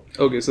 So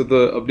okay, so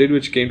the update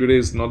which came today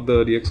is not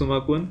the DxO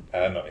Mark 1?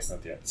 No, it's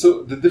not yet.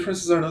 So the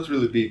differences are not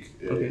really big.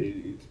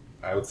 Okay.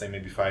 I would say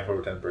maybe 5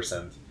 or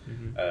 10%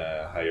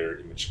 higher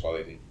image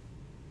quality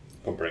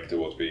comparing to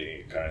what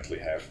we currently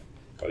have.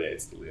 But yeah,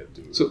 it's still yet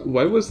to. So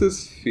why was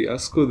this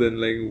fiasco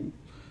then? Like,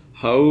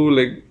 how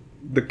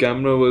the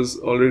camera was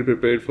already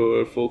prepared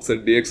for folks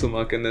at DxO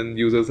Mark and then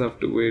users have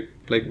to wait.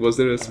 Like, was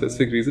there a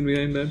specific reason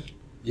behind that?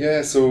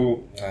 Yeah,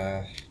 so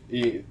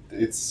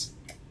it's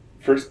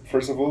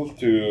first of all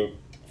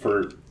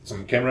for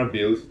some camera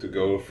build to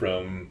go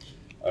from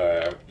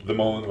the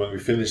moment when we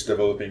finish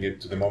developing it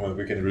to the moment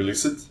we can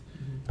release it.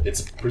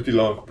 It's a pretty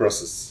long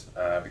process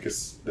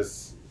because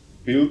this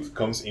build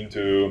comes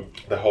into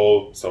the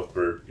whole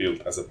software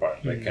build as a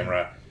part. Like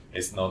camera.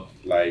 It's not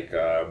like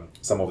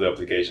some of the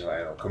applications, I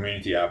don't know,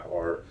 community app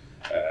or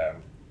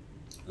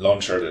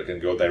launcher that can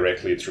go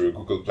directly through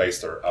Google Play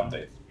Store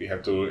update. We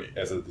have to,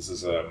 this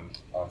is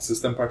on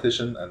system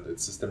partition and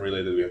it's system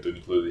related, we have to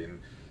include it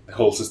in the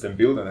whole system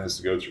build and it has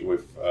to go through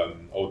with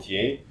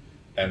OTA.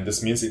 And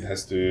this means it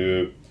has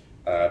to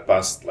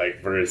pass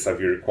very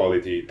severe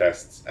quality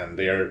tests, and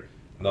they are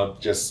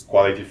not just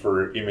quality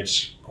for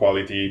image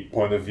quality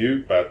point of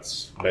view,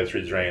 but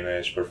battery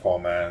drainage,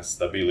 performance,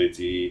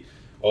 stability,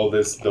 all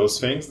those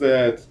things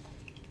that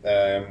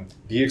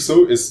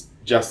DxO is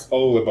just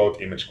all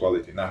about image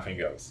quality,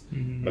 nothing else.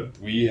 But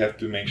we have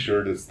to make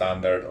sure the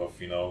standard of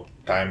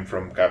time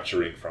from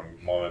capturing from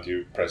moment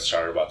you press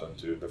shutter button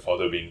to the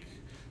photo being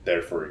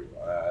there for you,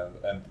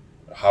 and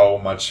how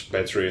much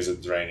battery is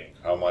it draining,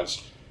 how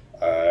much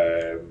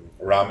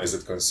RAM is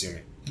it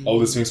consuming. All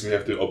these things we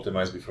have to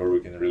optimize before we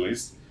can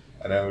release,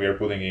 and then we are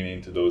putting it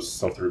into those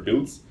software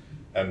builds,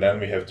 and then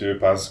we have to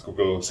pass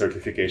Google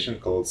certification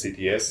called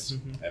CTS,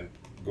 and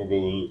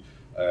Google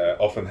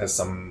often has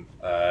some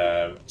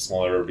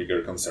smaller or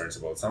bigger concerns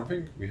about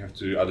something. We have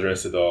to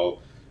address it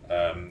all,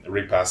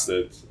 repass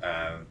it,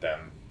 and then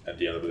at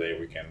the end of the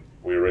day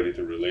we're ready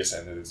to release.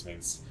 And this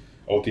means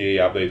OTA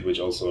update, which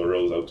also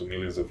rolls out to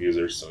millions of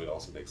users, so it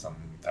also takes some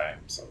time.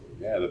 So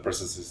yeah, the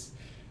process is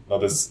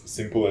not as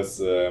simple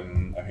as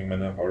I think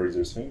many of our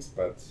users think,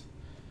 but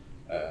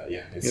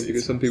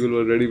because some people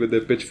were ready with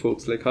their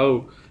pitchforks, like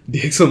how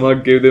DxO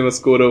Mark gave them a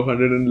score of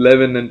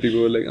 111 and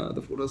people were like,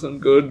 the photos aren't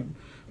good.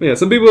 But yeah,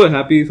 some people are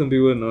happy, some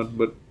people are not,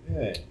 but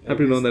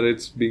happy to know that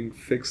it's being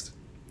fixed.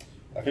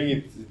 I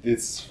think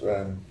it's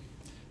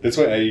that's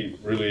why I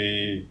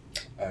really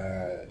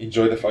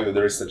enjoy the fact that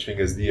there is such thing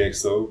as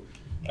DxO,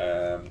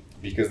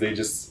 because they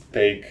just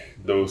take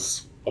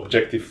those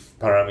objective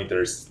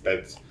parameters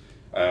that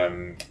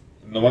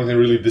no one can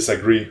really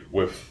disagree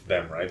with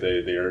them, right?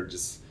 They are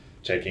just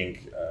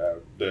checking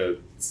the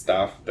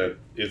stuff that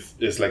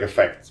is like a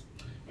fact.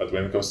 But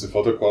when it comes to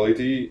photo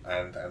quality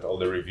and all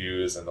the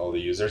reviews and all the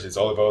users, it's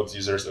all about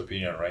users'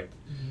 opinion, right?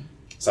 Mm-hmm.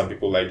 Some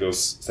people like those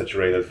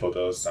saturated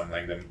photos, some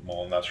like them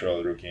more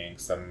natural looking,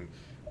 some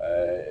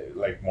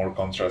like more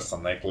contrast,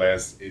 some like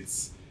less.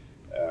 It's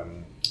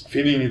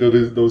fitting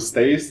into those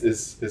tastes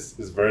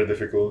is very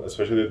difficult,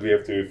 especially that we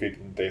have to fit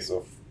in taste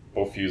of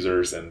both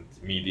users and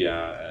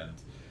media,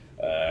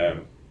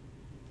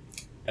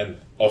 and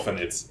often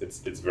it's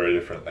very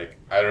different. Like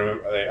I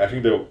remember, I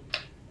think the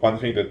one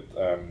thing that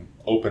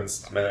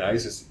opens many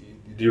eyes is,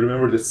 do you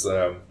remember this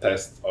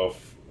test of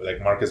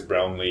like Marcus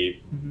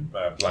Brownlee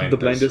blind the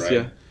blind test, right?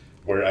 yeah,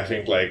 where I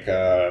think like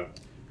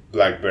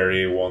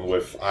BlackBerry won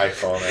with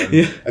iPhone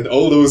and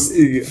all those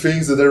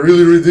things that are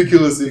really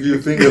ridiculous if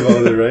you think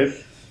about it, right?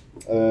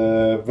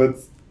 But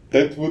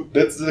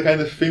that's the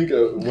kind of thing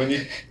when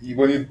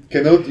you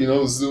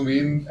cannot zoom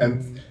in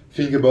and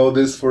think about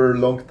this for a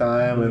long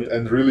time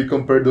and really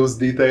compare those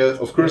details.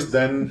 Of course,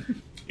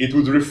 then it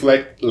would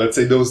reflect, let's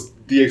say, those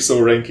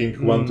DxO ranking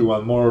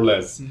 1-to-1 more or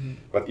less. Mm-hmm.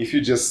 But if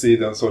you just see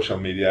it on social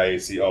media, you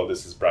see, oh,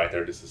 this is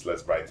brighter, this is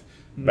less bright.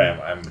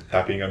 Bam, I'm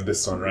tapping on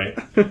this one, right?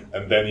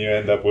 And then you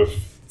end up with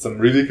some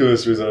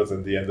ridiculous results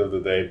at the end of the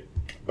day.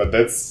 But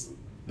that's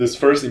this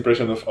first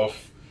impression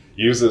of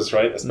users,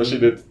 right? Especially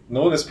that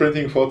no one is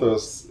printing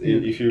photos.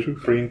 If you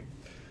print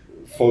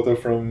photo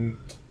from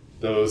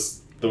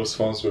those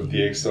phones with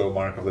DxO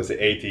mark of, let's say,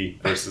 80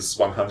 versus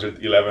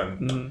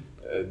 111,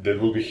 that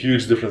will be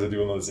huge difference that you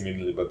will notice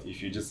immediately. But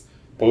if you just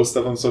post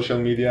stuff on social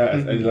media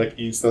and like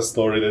Insta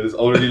story that is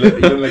already like,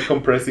 even like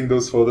compressing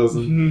those photos,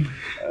 and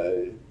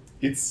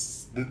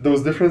it's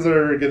those differences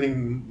are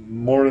getting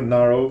more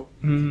narrow,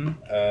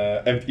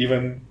 and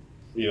even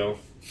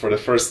for the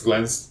first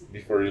glance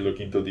before you look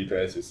into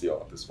details, you see,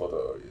 oh, this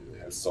photo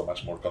has so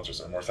much more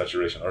contrast or more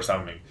saturation or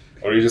something,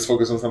 or you just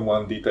focus on some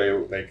one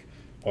detail. Like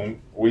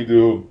when we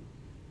do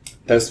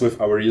tests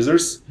with our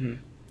users,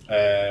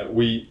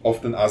 we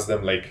often ask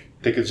them like,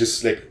 take a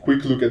just like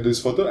quick look at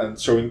this photo and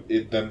showing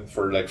it them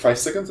for like 5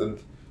 seconds and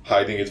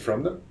hiding it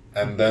from them,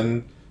 and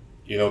then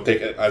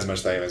take as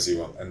much time as you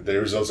want. And the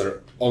results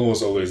are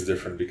almost always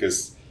different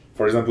because,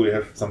 for example, you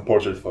have some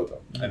portrait photo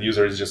and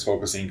user is just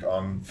focusing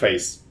on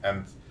face,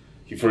 and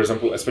for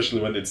example, especially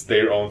when it's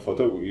their own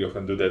photo, we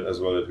often do that as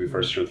well, that we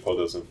first shoot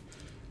photos of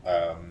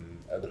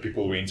the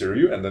people we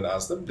interview and then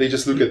ask them. They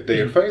just look at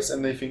their face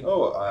and they think,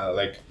 oh, I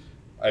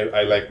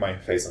like my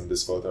face on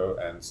this photo,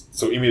 and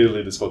so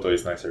immediately this photo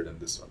is nicer than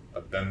this one.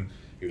 But then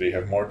if they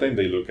have more time,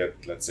 they look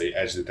at, let's say,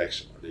 edge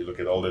detection, or they look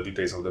at all the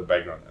details of the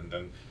background, and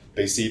then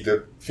they see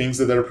the things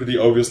that are pretty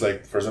obvious,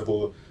 like, for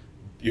example,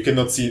 you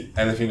cannot see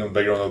anything on the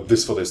background of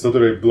this photo. It's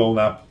totally blown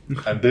up,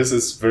 and this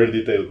is very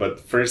detailed, but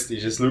first you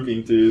just look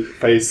into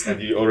face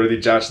and you already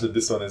judge that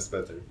this one is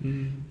better.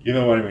 You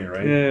know what I mean,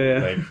 right? Yeah.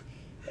 Like,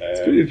 it's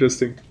pretty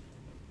interesting.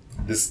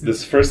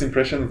 This first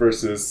impression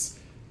versus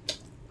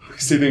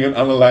sitting and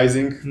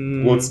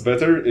analyzing what's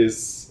better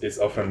is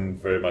often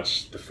very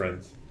much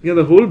different. Yeah,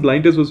 the whole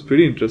blind test was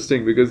pretty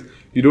interesting because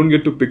you don't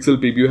get to pixel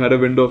peep. You had a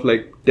window of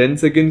like 10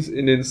 seconds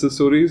in Insta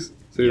stories,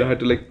 so you had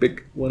to like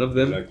pick one of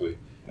them. Exactly.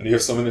 And you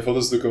have so many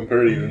photos to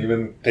compare, you can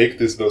even take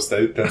those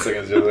 10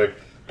 seconds, just like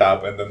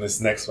tap and then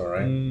this next one,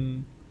 right?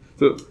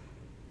 So,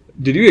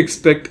 did you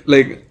expect,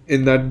 like,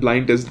 in that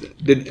blind test,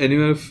 did any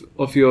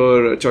of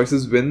your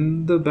choices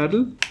win the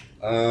battle?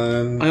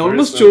 I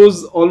almost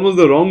chose almost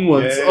the wrong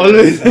ones,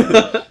 always.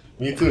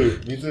 Me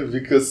too,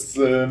 because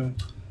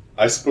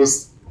I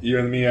suppose you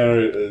and me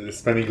are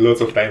spending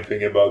lots of time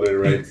thinking about it,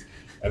 right?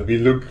 And we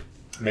look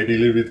maybe a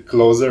little bit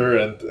closer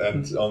and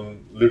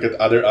look at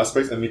other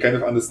aspects, and we kind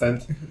of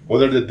understand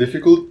what are the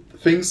difficult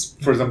things,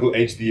 for example,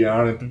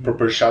 HDR and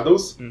proper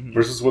shadows,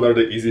 versus what are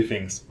the easy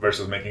things,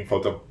 versus making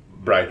photo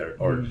brighter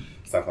or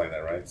stuff like that,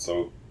 right?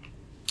 So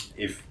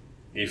if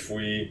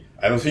we,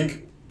 I don't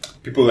think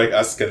people like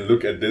us can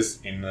look at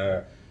this in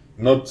a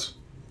not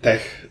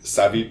tech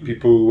savvy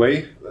people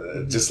way,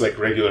 just like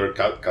regular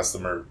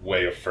customer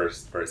way of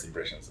first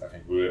impressions. I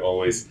think we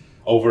always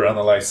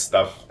overanalyze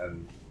stuff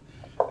and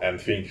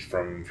think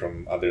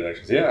from other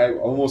directions. Yeah, I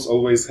almost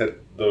always had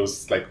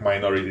those like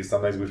minorities.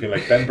 Sometimes we feel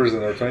like 10%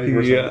 or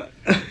 20%.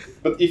 Yeah.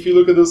 But if you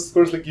look at those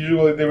scores, like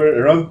usually they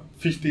were around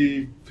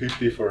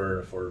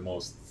 50-50 for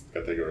most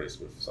categories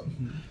with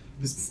some.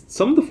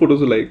 Some of the photos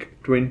were like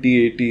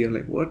 20/80 and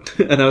like what?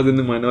 And I was in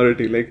the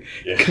minority. Like,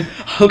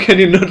 how can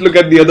you not look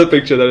at the other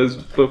picture? That is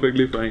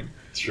perfectly fine.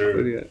 True.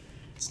 But yeah,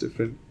 it's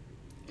different.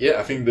 Yeah,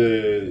 I think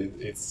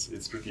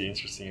it's pretty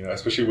interesting,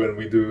 especially when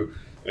we do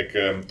like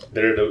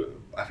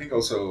I think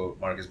also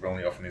Marcus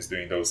Brownlee often is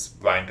doing those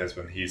blind tests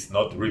when he's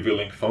not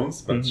revealing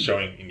phones but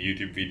showing in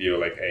YouTube video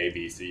like A,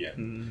 B, C,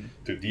 and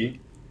to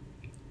D.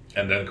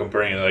 and then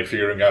comparing and like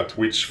figuring out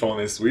which phone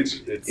is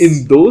which. It's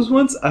In those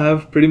ones, I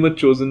have pretty much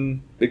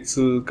chosen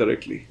Pixel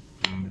correctly.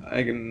 Mm.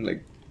 I can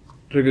like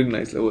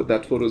recognize like, oh,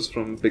 that photo is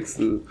from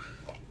Pixel,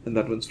 and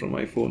that one's from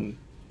iPhone.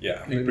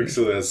 Yeah, I think Maybe.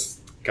 Pixel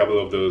has a couple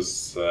of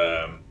those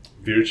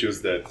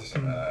virtues that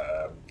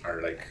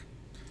are like,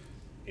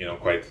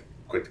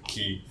 quite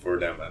key for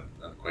them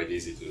and quite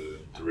easy to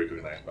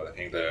recognize. But I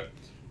think the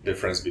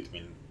difference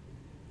between,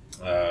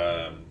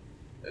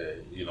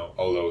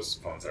 all those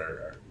phones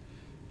are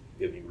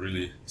getting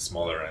really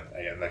smaller,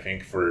 and I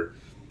think for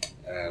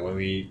when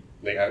we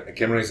like a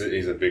camera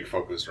is a big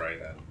focus, right?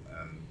 And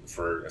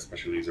for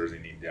especially users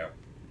in India,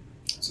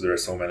 so there are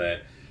so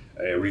many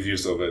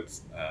reviews of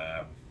it.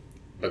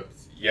 But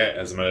yeah,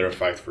 as a matter of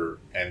fact, for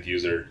end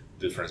user,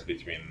 difference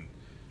between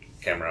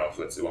camera of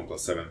let's say OnePlus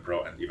 7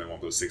 Pro and even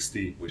OnePlus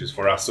 6T, which is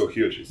for us so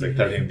huge, it's like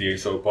 13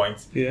 DxO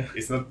points. Yeah.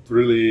 It's not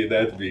really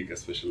that big,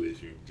 especially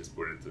if you just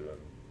put it to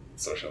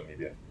social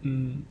media.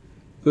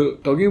 So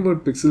talking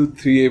about Pixel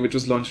 3a, which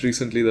was launched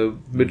recently, the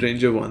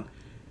mid-ranger one,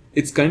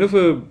 it's kind of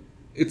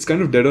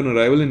dead on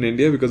arrival in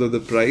India because of the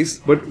price.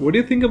 But what do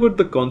you think about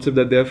the concept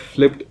that they have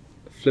flipped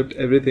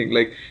everything?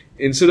 Like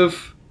instead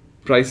of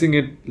pricing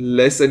it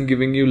less and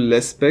giving you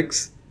less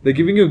specs, they're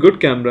giving you a good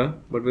camera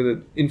but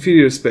with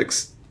inferior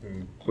specs.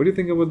 What do you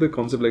think about the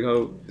concept, like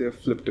how they have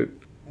flipped it?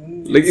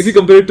 Like if you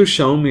compare it to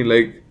Xiaomi,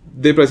 like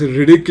they price it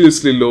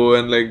ridiculously low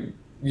and like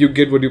you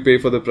get what you pay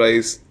for the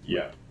price.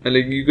 Yeah. And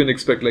like you can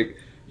expect like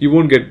you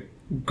won't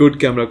get good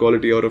camera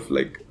quality out of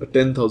like a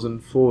 10,000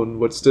 phone,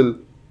 but still,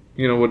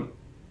 what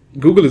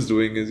Google is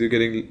doing is you're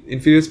getting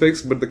inferior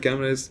specs, but the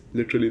camera is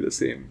literally the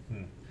same.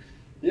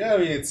 Yeah, I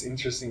mean it's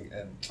interesting,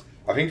 and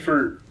I think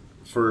for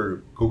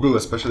Google,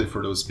 especially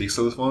for those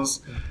Pixel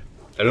phones,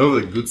 a lot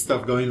of the good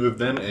stuff going with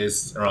them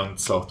is around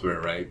software,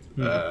 right?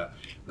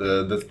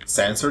 The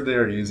sensor they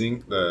are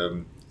using,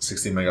 the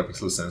 16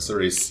 megapixel sensor,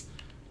 is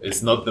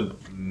not the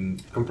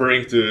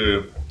comparing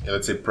to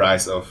let's say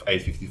price of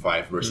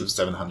 855 versus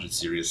 700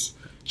 series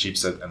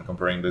chipset, and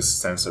comparing this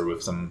sensor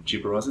with some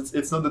cheaper ones,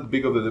 it's not that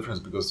big of a difference,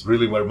 because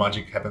really where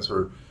magic happens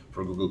for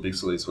Google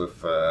Pixel is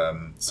with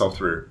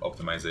software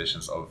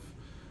optimizations of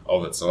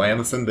it. So I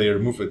understand they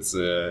remove it.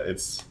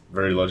 It's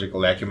very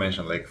logical, like you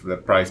mentioned, like the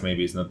price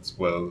maybe is not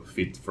well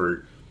fit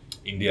for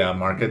India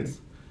market.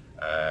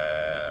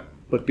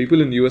 But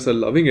people in US are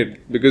loving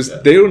it because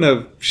they don't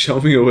have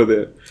Xiaomi over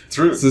there.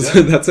 True.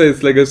 So that's why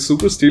it's like a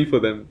super steal for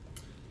them.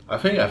 I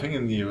think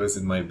in the US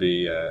it might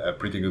be a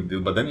pretty good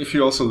deal. But then if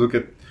you also look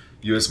at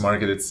US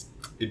market,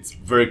 it's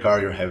very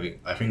carrier heavy.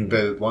 I think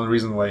that one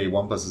reason why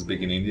OnePlus is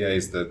big in India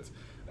is that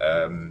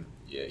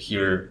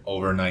here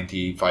over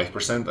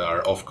 95%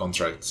 are off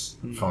contract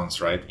phones,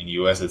 right? In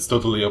US it's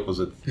totally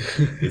opposite.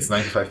 It's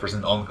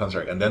 95% on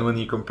contract. And then when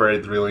you compare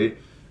it really,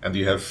 and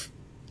you have,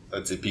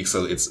 let's say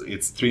Pixel, it's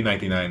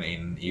 $399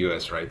 in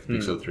US, right?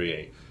 Pixel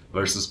 3a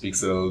versus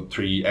Pixel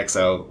 3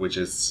 XL, which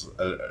is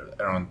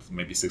around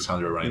maybe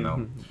 600 right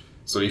now.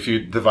 So if you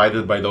divide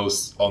it by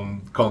those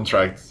on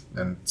contract,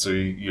 and so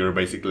you're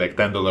basically like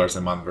 $10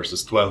 a month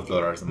versus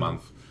 $12 a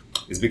month,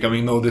 it's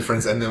becoming no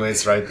difference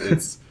anyways, right?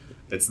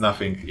 It's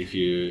nothing if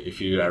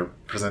you are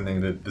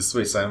presenting it this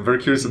way. So I'm very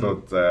curious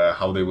about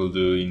how they will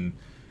do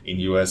in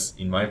US.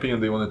 In my opinion,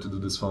 they wanted to do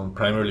this phone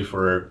primarily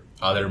for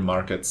other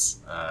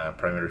markets,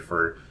 primarily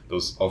for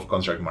those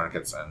off-contract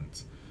markets. And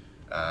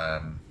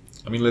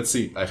I mean, let's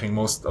see. I think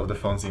most of the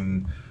phones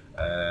in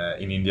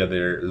India,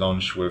 they're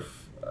launched with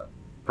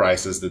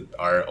prices that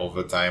are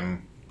over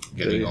time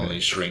getting only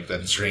shrinked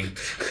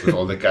with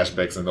all the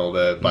cashbacks and all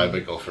the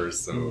buyback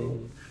offers. So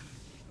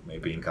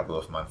maybe in a couple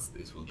of months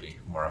it will be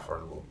more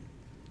affordable.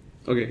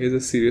 Okay, here's a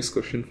serious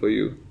question for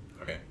you.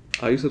 Okay.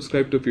 Are you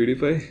subscribed to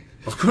PewDiePie?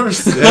 Of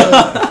course,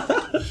 yeah.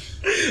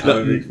 I'm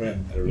a big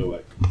fan. I really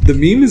like it. The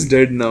meme is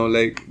dead now,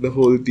 like the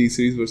whole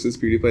T-Series versus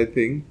PewDiePie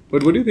thing.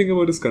 But what do you think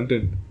about his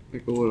content,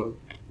 like overall?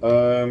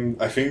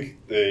 I think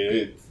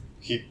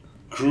he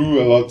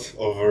grew a lot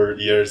over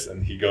years,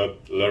 and he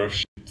got a lot of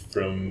shit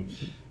from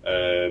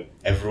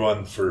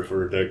everyone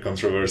for the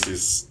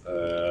controversies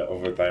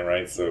over time,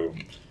 right? So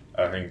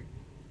I think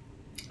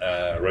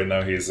right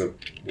now he's a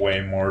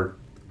way more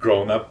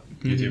grown-up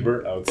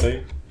YouTuber, I would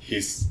say.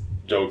 His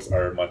jokes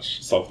are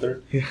much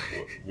softer,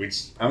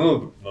 which I'm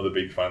not a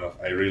big fan of.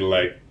 I really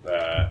like,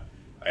 I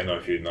don't know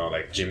if you know,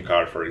 like Jim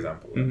Carr, for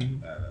example,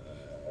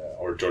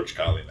 or George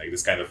Carlin. Like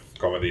this kind of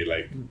comedy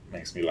like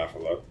makes me laugh a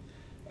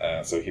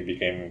lot. So he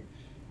became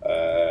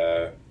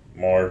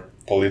more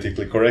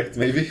politically correct,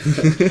 maybe,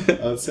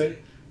 I would say.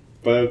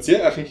 But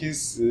yeah, I think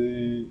he's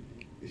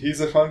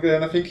a fun guy,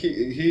 and I think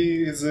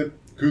he is a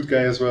good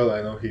guy as well.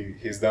 I know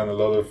he's done a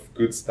lot of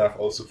good stuff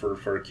also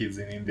for kids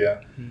in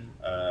India.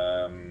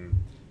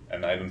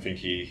 And I don't think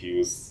he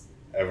was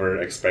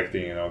ever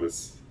expecting,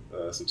 this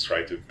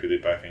subscribe to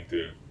PewDiePie thing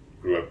to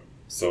grow up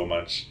so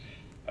much.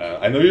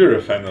 I know you're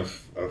a fan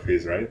of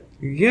his, right?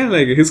 Yeah,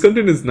 like his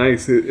content is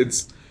nice.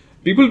 It's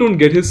people don't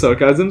get his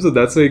sarcasm, so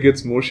that's why he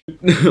gets more shit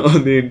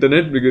on the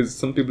internet, because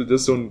some people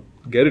just don't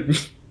get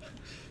it.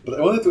 But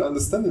I wanted to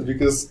understand it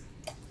because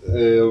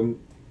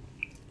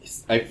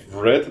I've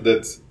read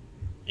that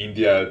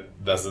India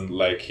doesn't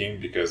like him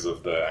because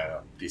of the I don't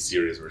know,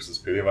 T-Series versus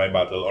PewDiePie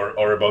battle,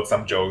 or about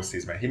some jokes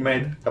he's made. He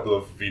made a couple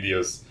of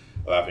videos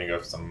laughing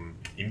of some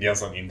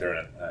Indians on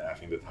internet. I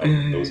think that's how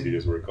those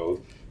videos were called.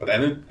 But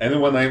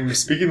anyone I'm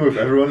speaking with,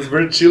 everyone's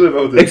very chill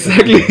about it.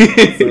 Exactly.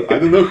 So I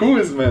don't know who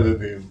is mad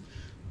at him.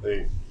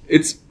 Like,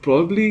 it's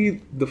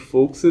probably the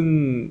folks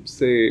in,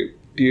 say,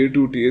 tier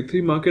 2, tier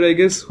 3 market, I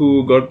guess,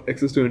 who got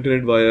access to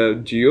internet via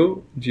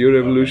Geo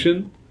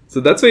Revolution. So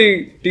that's why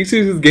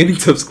T-Series is gaining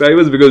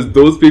subscribers, because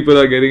those people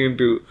are getting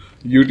into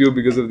YouTube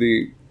because of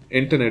the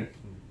internet.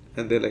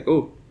 And they're like,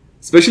 oh,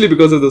 especially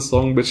because of the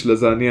song Bitch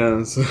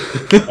Lasagna. So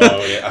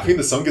oh yeah, I think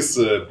the song is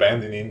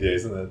banned in India,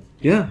 isn't it?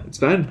 Yeah, it's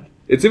banned.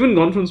 It's even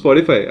gone from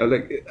Spotify.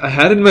 I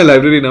had it in my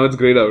library, now it's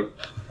grayed out.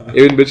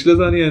 Even Bitch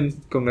Lasagna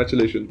and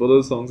Congratulations, both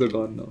those songs are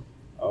gone now.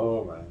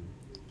 Oh man.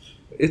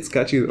 It's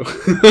catchy though.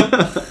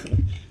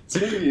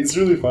 It's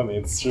really funny,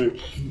 it's true.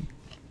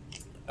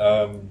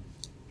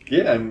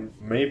 Yeah, and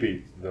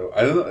maybe though.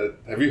 I don't know.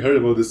 Have you heard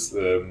about this?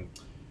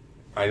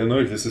 I don't know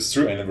if this is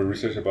true. I never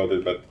researched about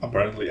it, but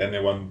apparently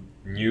anyone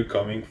new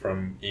coming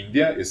from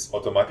India is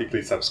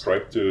automatically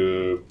subscribed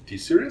to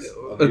T-Series.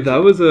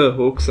 That was a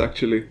hoax,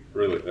 actually.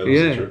 Really? That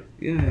was true?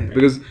 Yeah. Okay.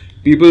 Because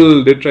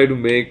people did try to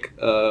make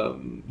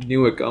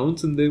new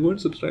accounts and they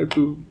weren't subscribed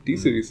to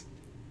T-Series.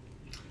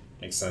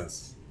 Makes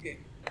sense.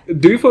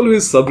 Do you follow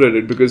his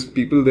subreddit? Because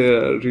people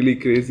there are really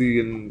crazy,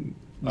 and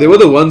they were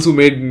the ones who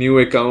made new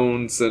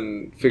accounts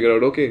and figured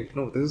out, okay,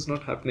 no, this is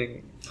not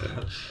happening.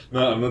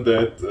 No, I'm not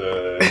that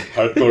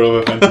hardcore of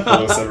a fan to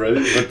follow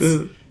subreddit, but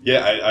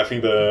yeah, I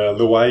think the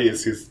Luai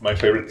is my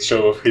favorite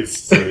show of his.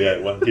 So yeah,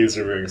 when he's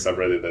reviewing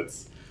subreddit,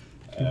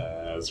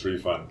 that's really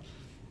fun.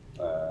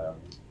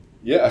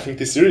 Yeah, I think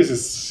this series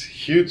is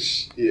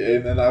huge,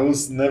 and I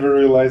was never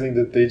realizing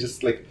that they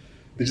just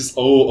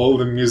owe all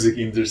the music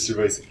industry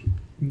basically.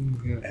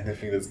 Yeah.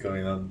 Anything that's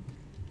going on.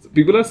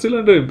 People are still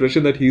under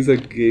impression that he's a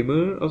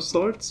gamer of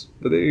sorts,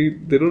 but they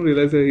don't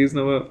realize that he's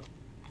now a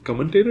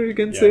commentator, you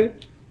can say.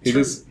 He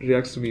just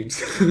reacts to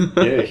memes.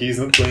 Yeah, he's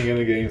not playing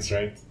any games,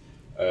 right?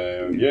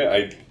 Yeah,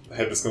 I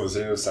had this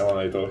conversation with someone.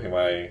 I told him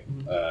I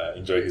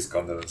enjoy his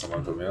content, and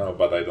someone told me, no,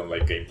 but I don't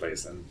like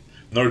gameplays, and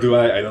nor do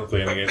I. I don't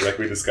play any games, like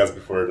we discussed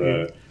before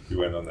we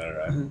went on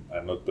there.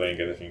 I'm not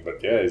playing anything,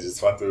 but yeah, it's just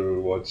fun to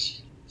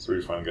watch. It's a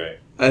really fun guy.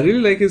 I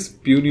really like his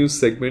Pew News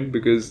segment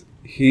because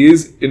he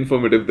is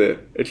informative there.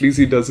 At least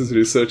he does his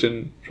research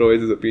and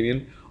provides his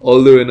opinion.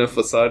 Although in a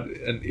facade,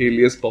 an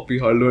alias Poppy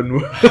Harlow and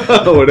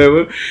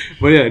whatever.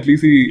 But yeah, at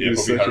least he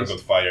researches. Poppy Harlow got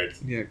fired.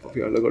 Yeah,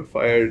 Poppy Harlow got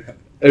fired.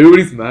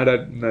 Everybody's mad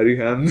at Mary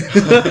Ham.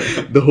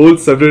 The whole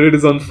subreddit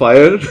is on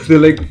fire. They're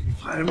like,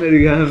 fire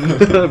Mary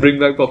Ham. Bring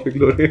back Poppy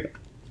Gloria.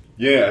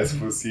 Yeah, I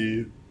suppose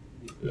he,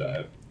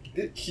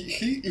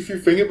 if you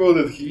think about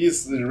it, he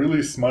is a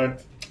really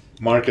smart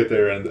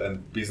marketer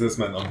and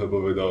businessman on top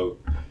of it all.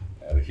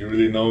 He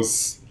really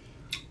knows.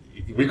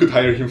 We could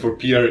hire him for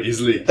PR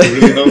easily. He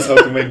really knows how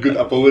to make good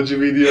apology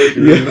video. He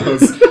really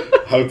knows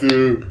how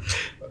to,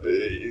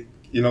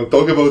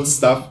 talk about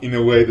stuff in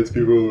a way that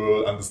people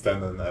will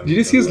understand. And did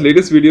you see his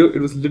latest video? It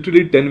was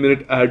literally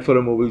 10-minute ad for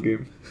a mobile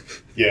game.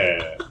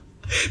 Yeah.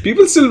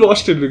 People still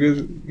watched it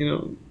because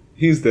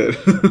he's there.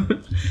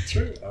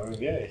 True. I mean,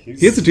 yeah.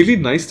 He has really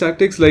nice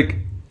tactics. Like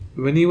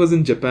when he was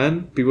in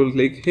Japan, people were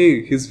like,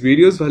 hey, his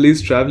videos while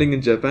he's traveling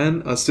in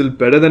Japan are still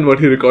better than what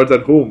he records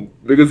at home.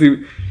 Because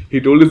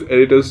he told his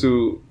editors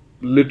to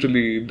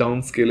literally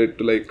downscale it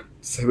to like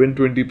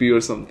 720p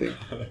or something.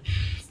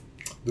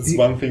 That's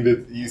one thing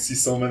that you see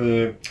so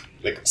many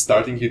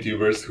starting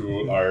YouTubers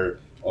who are,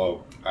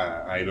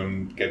 I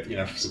don't get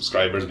enough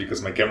subscribers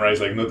because my camera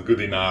is not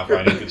good enough.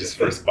 I need to just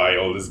first buy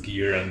all this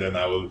gear and then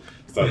I will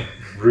start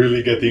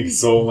really getting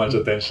so much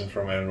attention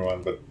from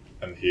everyone.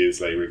 And he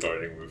is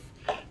recording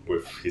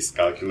with his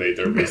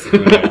calculator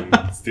basically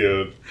and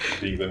still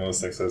being the most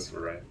successful,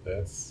 right?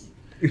 That's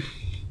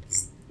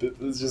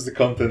just the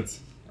content,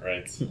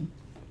 right?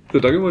 So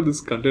talking about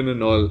this content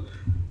and all,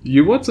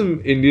 you watch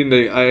some Indian,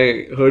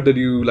 I heard that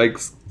you like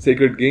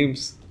Sacred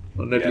Games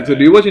on Netflix. Yeah. So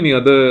do you watch any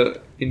other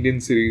Indian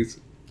series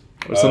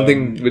or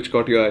something which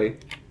caught your eye?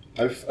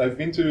 I've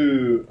been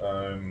to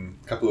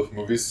a couple of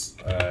movies,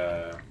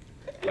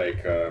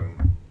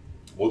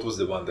 what was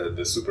the one,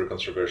 the super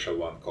controversial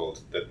one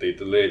called, that they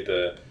delayed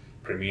the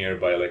premiere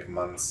by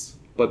months?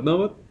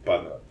 Padmavat?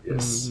 Padmavat,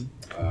 yes.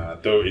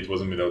 Mm-hmm. Though it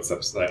wasn't without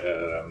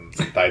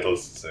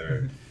subtitles,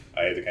 so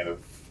I had to kind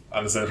of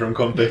understand from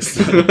context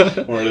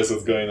more or less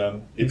what's going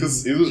on. It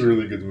was a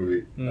really good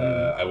movie.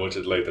 Mm-hmm. I watched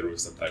it later with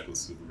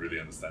subtitles to really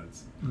understand.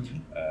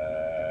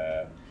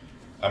 Mm-hmm.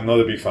 I'm not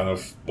a big fan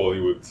of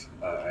Bollywood.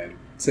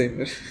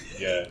 Same.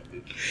 Yeah.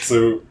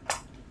 So,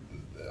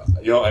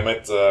 I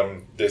met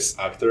this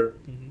actor,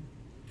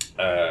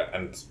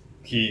 and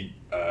he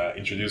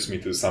introduced me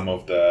to some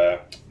of the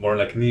more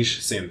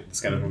niche scene.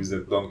 This kind of movies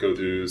that don't go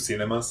to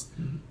cinemas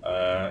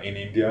in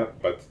India,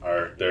 but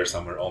are there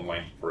somewhere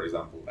online, for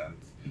example. And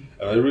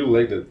I really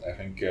liked it. I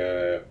think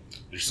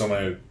there's so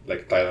many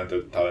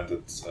talented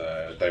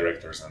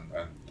directors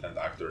and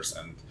actors,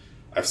 and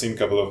I've seen a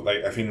couple of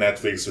I think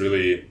Netflix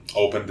really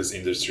opened this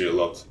industry a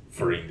lot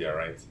for India,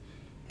 right?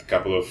 A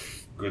couple of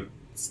good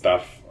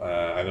stuff.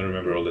 I don't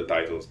remember all the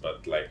titles,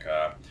 but like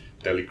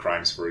Delhi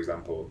Crimes, for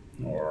example,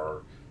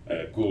 or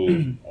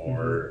Ghoul,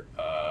 or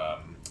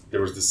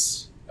there was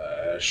this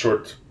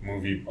short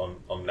movie on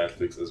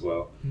Netflix as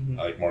well,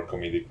 like more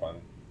comedic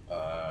one.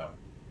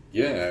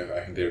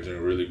 I think they're doing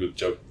a really good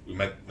job. We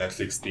met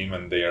Netflix team,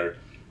 and they are.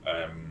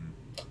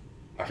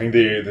 I think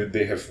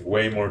they have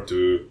way more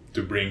to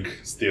bring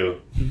still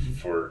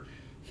for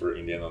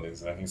Indian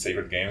audience, and I think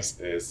Sacred Games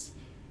is,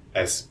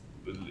 as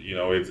you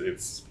know,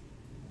 it's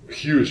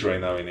huge right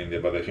now in India.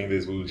 But I think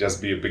this will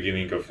just be a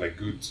beginning of like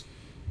good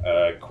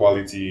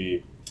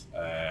quality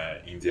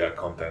India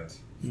content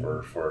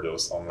for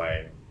those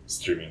online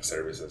streaming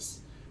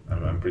services.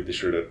 I'm pretty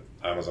sure that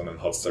Amazon and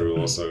Hotstar will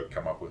also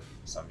come up with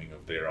something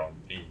of their own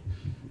in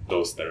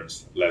those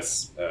terms,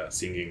 less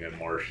singing and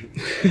more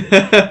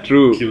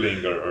True.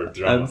 killing or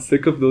drama. I'm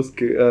sick of those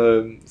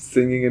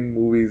singing in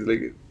movies.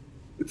 Like,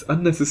 it's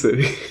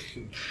unnecessary.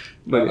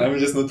 But I'm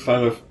just not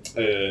fan of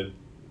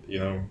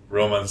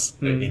romance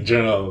in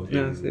general.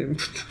 yeah, same.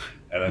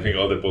 And I think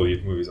all the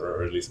Bollywood movies,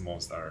 or at least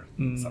most, are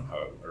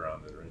somehow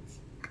around it,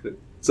 right?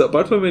 So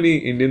apart from any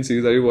Indian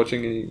series, are you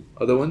watching any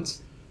other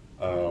ones?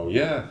 Oh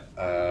yeah,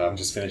 I'm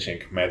just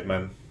finishing Mad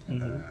Men.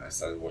 I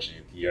started watching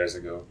it years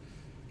ago.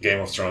 Game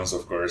of Thrones,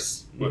 of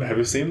course. But have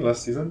you seen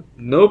last season?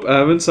 Nope, I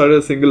haven't started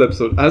a single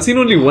episode. I've seen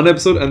only one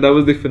episode, and that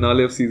was the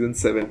finale of season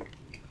 7.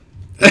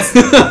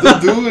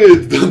 Don't do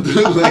it! Don't do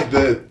it like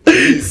that,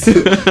 please.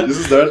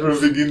 Just start from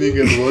the beginning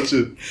and watch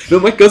it. No,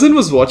 my cousin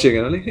was watching,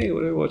 and I'm like, hey,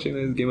 what are you watching?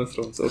 It's Game of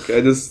Thrones. Okay,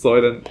 I just saw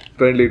it, and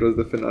apparently it was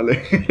the finale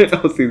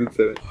of season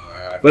 7.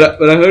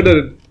 But I heard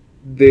that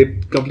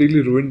they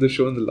completely ruined the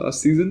show in the last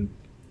season.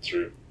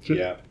 True.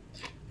 Yeah.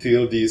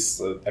 Till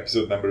this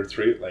episode number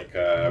 3, like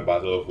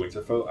Battle of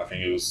Winterfell, I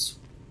think it was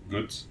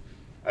good.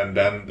 And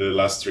then the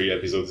last 3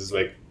 episodes is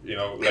like,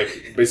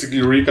 like basically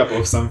a recap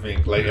of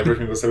something. Like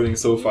everything was happening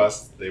so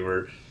fast. They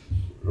were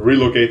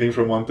relocating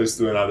from one place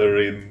to another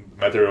in a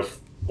matter of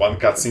one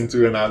cutscene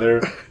to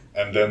another.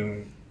 And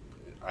then,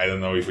 I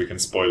don't know if we can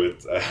spoil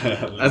it.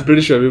 I'm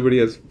pretty sure everybody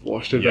has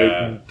watched it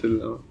right until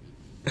now.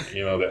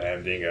 The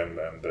ending and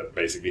the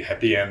basically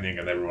happy ending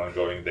and everyone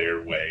going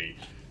their way.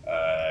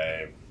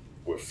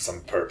 With some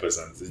purpose,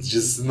 and it's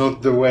just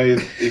not the way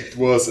it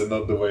was and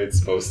not the way it's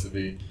supposed to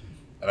be.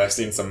 And I've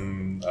seen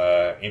some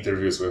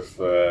interviews with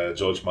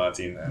George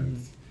Martin, and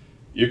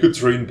you could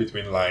read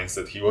between lines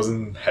that he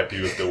wasn't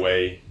happy with the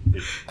way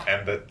it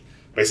ended.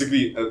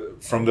 Basically,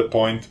 from the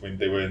point when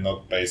they were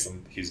not based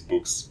on his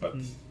books, but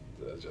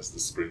just the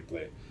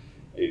screenplay,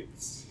 it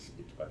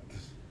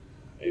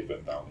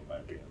went down in my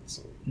opinion.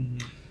 So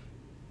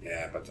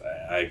yeah, but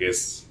I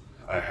guess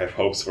I have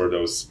hopes for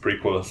those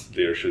prequels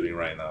they are shooting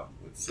right now.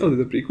 Oh,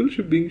 there's a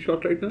prequel being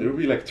shot right now? There will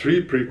be like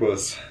 3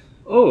 prequels.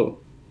 Oh,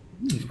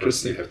 of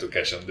course, you have to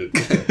catch on it. You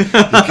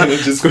cannot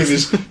just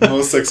finish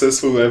most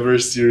successful ever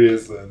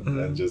series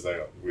and just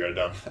like, we are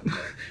done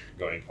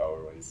going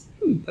our ways.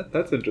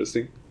 That's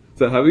interesting.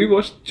 So, have you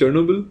watched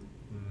Chernobyl?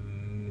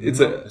 It's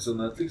on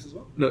Netflix as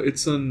well? No,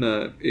 it's on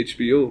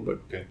HBO,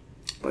 but okay.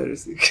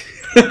 Piracy.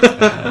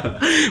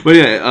 But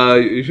yeah,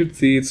 you should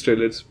see its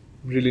trailer. It's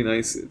really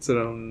nice. It's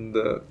around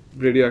the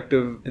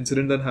radioactive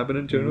incident that happened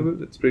in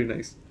Chernobyl. It's pretty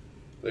nice.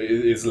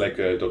 It's like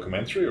a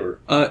documentary or?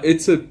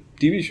 It's a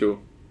TV show.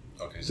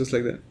 Okay. It's just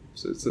like that.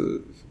 So it's a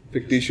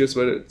fictitious,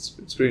 but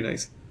it's pretty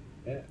nice.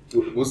 Yeah.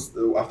 Was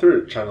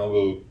after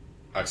Chernobyl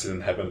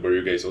accident happened, were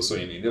you guys also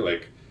in India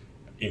like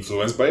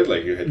influenced by it?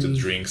 Like you had to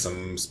drink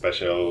some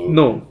special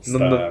stuff?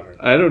 No.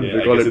 I don't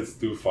recall I guess it. it's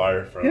too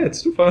far from. Yeah,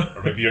 it's too far.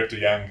 Or maybe you're too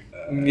young.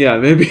 Yeah,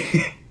 maybe.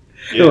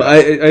 Yeah. No,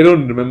 I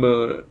don't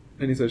remember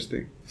any such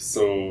thing.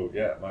 So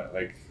yeah,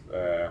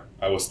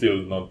 I was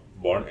still not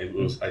born. It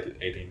was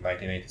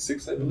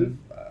 1986, I believe.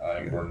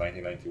 I'm born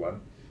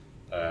 1991.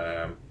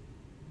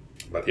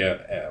 But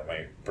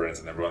my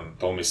parents and everyone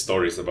told me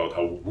stories about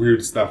how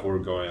weird stuff were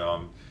going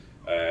on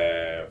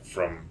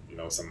from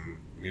some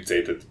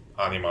mutated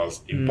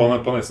animals in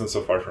Poland. Poland is not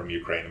so far from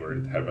Ukraine where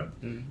it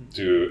happened.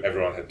 To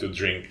everyone had to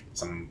drink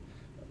some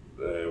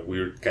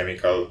weird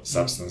chemical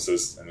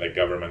substances, and like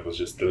government was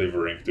just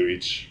delivering to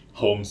each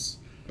homes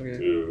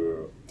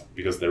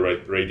because the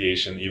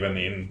radiation even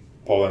in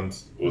Poland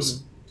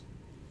was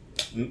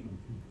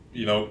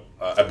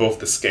above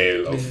the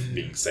scale of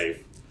being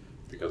safe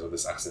because of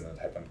this accident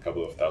that happened a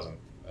couple of thousand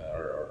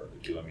or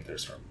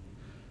kilometers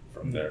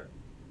from there.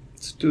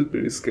 Still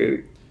pretty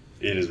scary.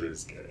 It is really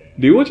scary.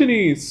 Do you watch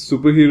any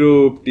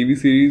superhero TV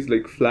series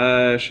like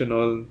Flash and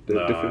all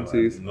the different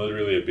series? I'm not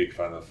really a big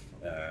fan of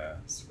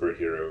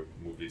superhero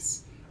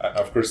movies.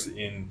 Of course,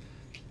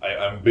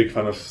 I'm a big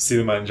fan of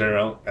cinema in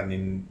general, and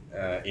in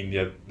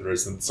India there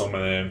isn't so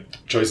many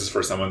choices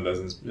for someone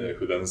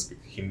who doesn't speak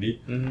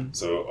Hindi.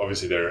 So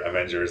obviously there are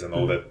Avengers and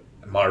all that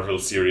Marvel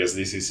series,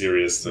 DC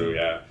series. So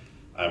yeah,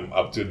 I'm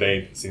up to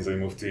date since I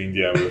moved to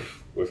India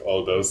with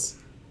all those.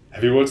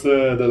 Have you watched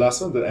the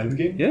last one, the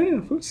Endgame? Yeah,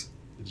 of course.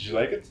 Did you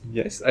like it?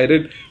 Yes, I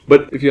did.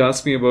 But if you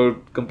ask me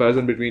about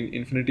comparison between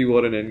Infinity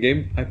War and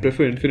Endgame, I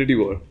prefer Infinity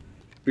War.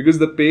 Because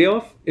the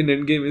payoff in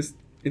Endgame is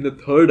in the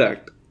third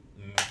act.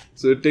 Mm.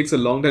 So it takes a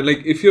long time.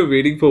 Like, if you're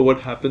waiting for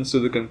what happens to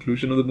the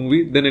conclusion of the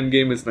movie, then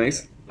Endgame is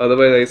nice.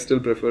 Otherwise, I still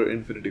prefer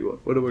Infinity War.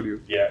 What about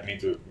you? Yeah, me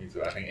too. Me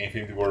too. I think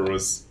Infinity War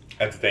was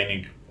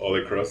entertaining all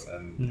across,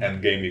 and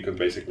Endgame you could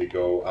basically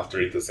go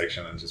after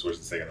intersection and just watch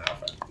the second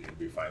half, and you'll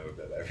be fine with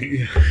that. I think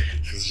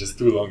it was just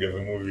too long of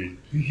a movie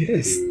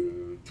Yes.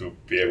 to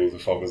be able to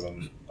focus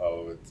on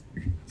all of it.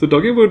 So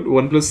talking about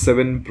OnePlus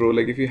 7 Pro,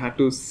 like if you had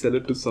to sell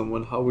it to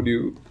someone, how would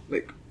you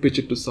like pitch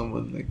it to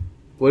someone? Like,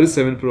 what is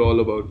 7 Pro all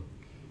about?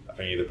 I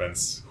think it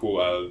depends who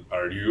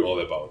are you all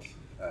about,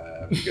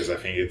 because I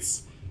think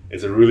it's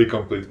a really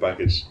complete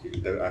package.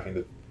 I think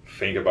the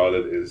thing about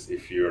it is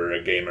if you're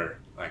a gamer,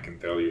 I can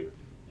tell you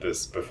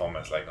this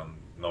performance like on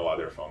no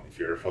other phone. If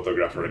you're a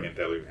photographer, I can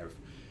tell you have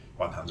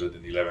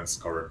 111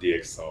 score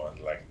DxO and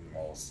like the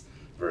most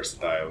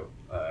versatile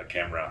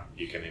camera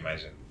you can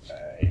imagine.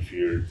 If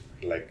you're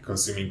like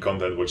consuming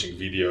content, watching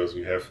videos,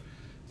 we have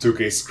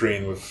 2K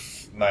screen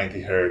with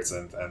 90 hertz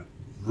and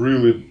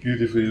really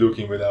beautifully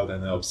looking without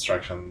any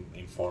obstruction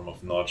in form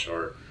of notch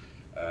or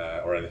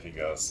anything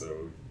else.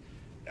 So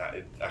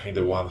yeah, I think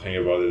the one thing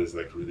about it is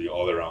like really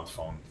all-around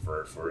phone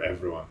for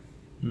everyone.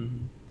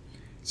 Mm-hmm.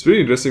 It's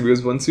pretty interesting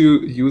because once you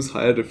use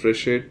higher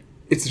refresh rate,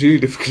 it's really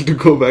difficult to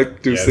go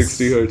back to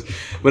 60 hertz.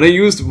 When I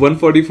used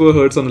 144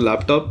 hertz on a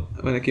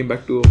laptop, when I came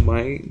back to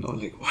mine, I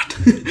was like, what?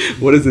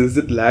 What is this? Is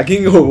it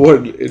lagging or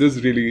what? It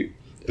was really...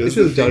 That's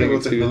the thing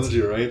about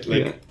technology, right?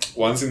 Like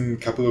once in a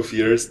couple of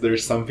years,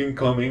 there's something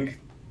coming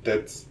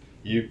that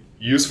you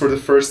use for the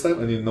first time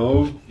and you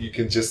know you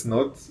can just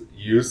not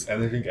use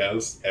anything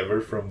else ever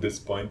from this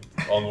point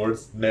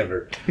onwards.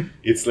 Never.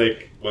 It's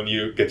like when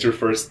you get your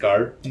first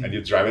car and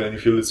you drive it and you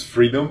feel this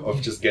freedom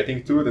of just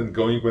getting to it and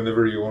going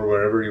whenever you want,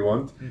 wherever you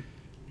want.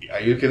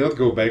 You cannot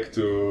go back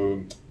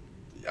to,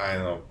 I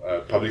don't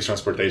know, public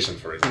transportation,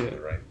 for example,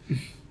 right?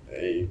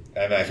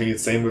 And I think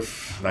it's same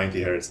with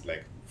 90 hertz.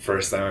 Like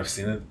first time I've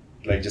seen it,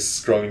 like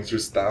just scrolling through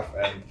stuff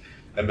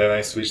and then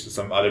I switched to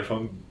some other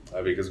phone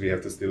because we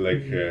have to still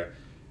like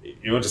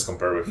just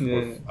compare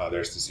with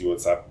others to see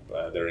what's up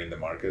there in the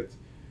market.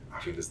 I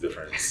think this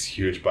difference is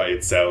huge by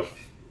itself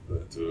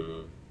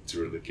to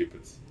really keep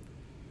it.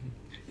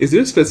 Is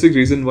there a specific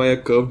reason why a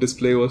curved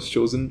display was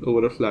chosen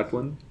over a flat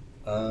one?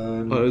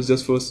 Or is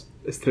just for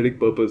aesthetic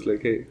purpose,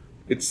 like hey,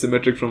 it's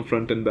symmetric from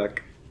front and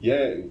back?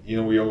 Yeah,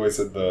 we always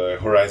had the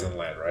horizon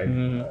line,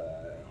 right?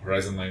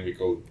 Horizon line we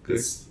call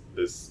this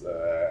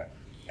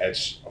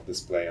edge of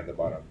display at the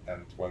bottom,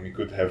 and when we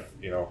could have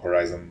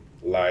horizon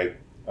light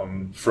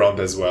on front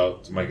as well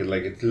to make it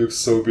like it looks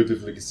so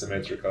beautifully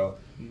symmetrical.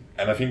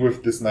 And I think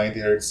with this 90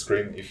 hertz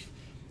screen, if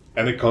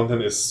any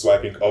content is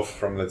swiping off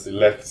from let's say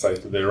left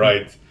side to the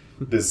right,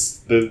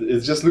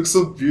 it just looks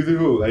so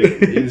beautiful. Like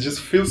it just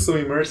feels so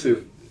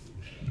immersive.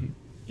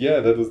 Yeah,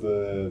 that was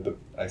the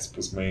I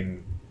suppose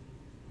main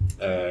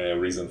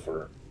reason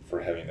for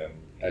having an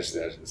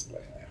edge-to-edge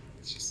display.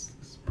 It's just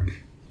okay.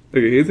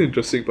 Here's the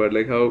interesting part,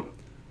 like how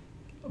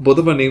both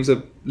of our names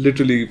are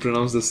literally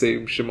pronounced the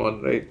same,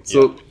 Shimon, right?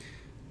 So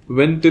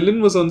when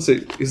Dylan was on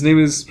stage, his name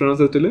is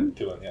pronounced as Dylan?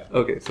 Dylan, yeah.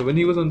 Okay, so when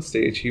he was on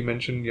stage, he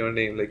mentioned your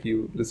name, like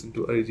you listened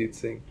to Arijit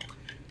Singh.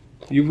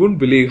 You wouldn't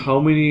believe how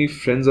many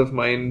friends of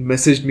mine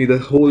messaged me the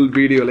whole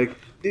video, like,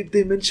 did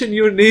they mention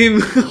your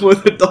name? Were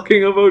they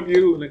talking about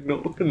you? Like,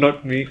 no,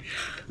 not me.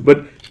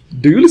 But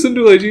do you listen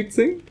to Arijit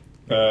Singh?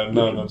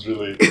 No, not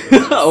really.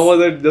 Or was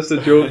that just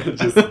a joke?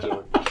 Just a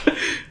joke.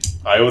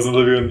 I wasn't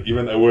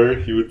even aware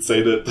he would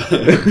say that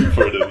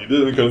before that. He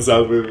didn't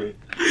consult with me.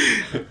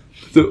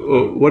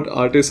 So, what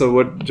artists or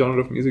what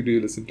genre of music do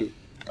you listen to?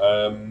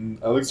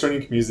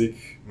 Electronic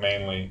music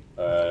mainly.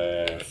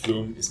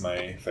 Flume is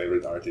my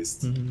favorite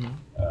artist.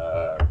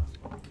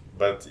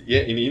 But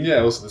yeah, in India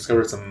I also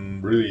discovered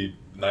some really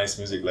nice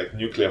music, like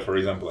Nuclear, for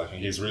example. I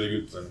think he's really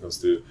good when it comes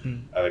to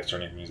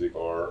electronic music,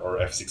 or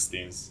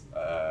F16s,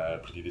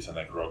 pretty decent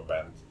like rock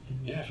band.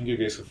 Yeah, I think you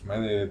guys have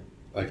many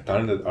like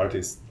talented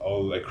artists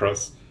all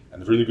across.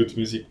 And really good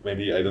music.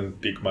 Maybe I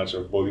don't think much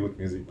of Bollywood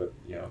music, but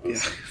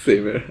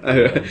same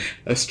here.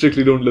 I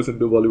strictly don't listen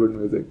to Bollywood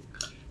music.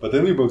 But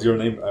tell me about your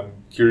name. I'm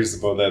curious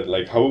about that.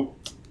 Like how,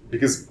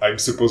 because I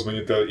suppose when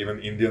you tell even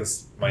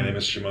Indians, my name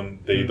is Shimon,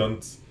 they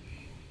don't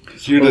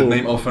hear that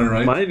name often,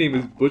 right? My name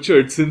is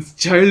butchered since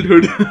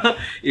childhood.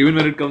 Even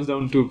when it comes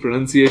down to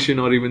pronunciation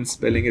or even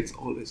spelling, it's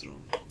always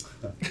wrong.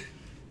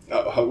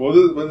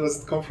 Where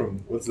does it come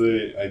from? What's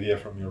the idea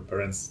from your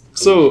parents?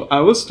 So I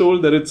was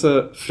told that it's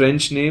a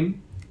French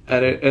name.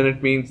 And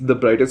it means the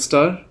brightest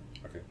star.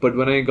 Okay. But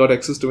when I got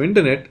access to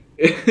internet,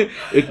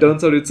 it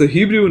turns out it's a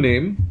Hebrew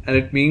name and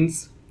it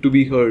means to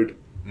be heard.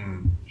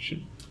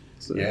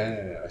 So.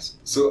 Yeah.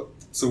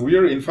 So we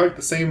are in fact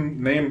the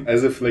same name,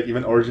 as if like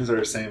even origins are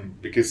the same,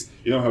 because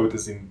you know how it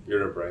is in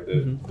Europe, right?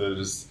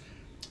 There's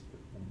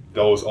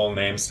those all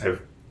names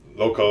have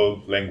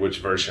local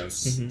language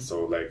versions.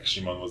 So like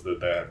Shimon was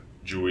the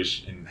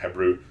Jewish in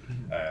Hebrew,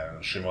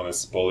 and Shimon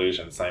is Polish,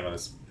 and Simon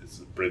is it's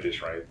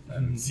British, right?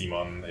 And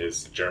Simon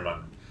is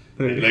German.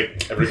 Right.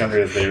 Like every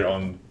country has their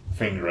own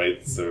thing,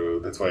 right? So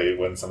that's why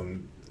when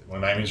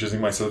I'm introducing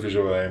myself,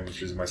 usually I'm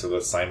introducing myself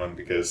as Simon,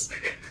 because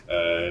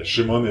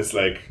Shimon is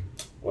like,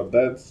 what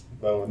that?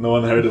 Well, no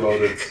one heard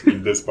about it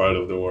in this part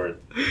of the world.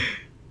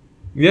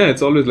 Yeah,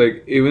 it's always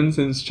like, even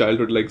since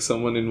childhood, like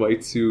someone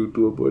invites you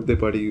to a birthday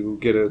party, you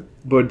get a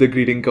birthday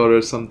greeting card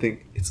or something.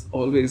 It's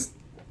always,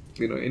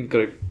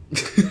 incorrect.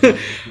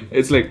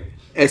 It's like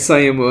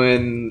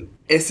SIMON,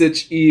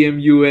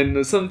 SHEMUN,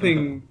 or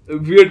something,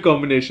 weird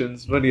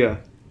combinations. But yeah,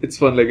 it's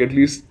fun. Like, at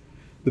least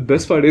the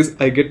best part is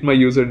I get my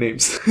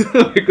usernames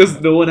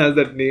because no one has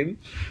that name.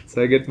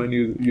 So I get my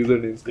new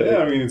usernames. Yeah,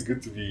 I mean, it's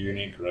good to be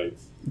unique, right?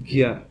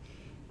 Yeah.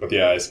 But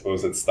yeah, I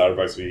suppose at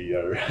Starbucks we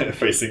are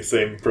facing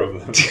same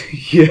problem.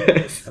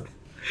 Yes.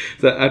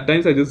 So at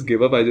times I just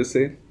give up. I just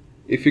say,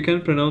 if you can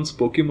pronounce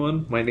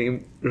Pokemon, my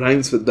name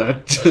rhymes with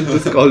that.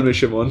 Just call me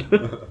Shimon.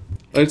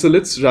 Alright, so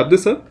let's wrap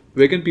this up.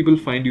 Where can people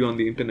find you on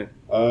the internet?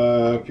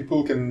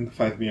 People can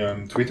find me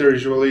on Twitter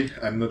usually.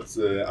 I'm not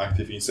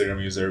active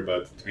Instagram user,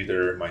 but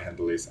Twitter, my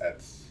handle is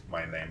at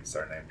my name,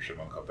 surname,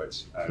 Szymon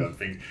Kopeć. I don't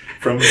think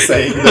from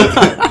saying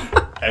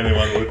that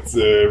anyone would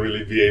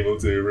really be able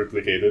to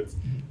replicate it.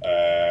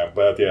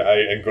 But yeah,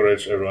 I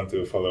encourage everyone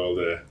to follow all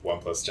the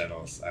OnePlus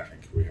channels. I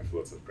think we have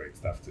lots of great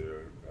stuff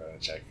to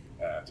check,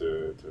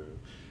 to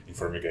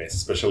inform you guys,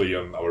 especially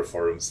on our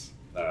forums.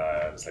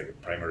 It's like a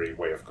primary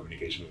way of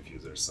communication with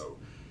users. So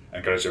I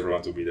encourage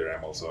everyone to be there.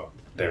 I'm also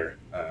there,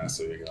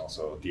 so you can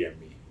also DM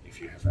me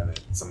if you have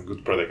some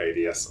good product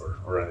ideas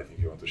or anything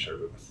you want to share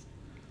with us.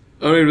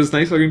 Alright, it was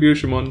nice talking to you,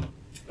 Shimon.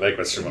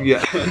 Likewise, Shimon.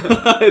 Yeah.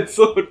 It's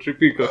so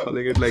trippy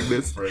calling it like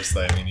this. First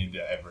time in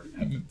India ever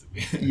happened to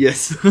me.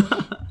 Yes.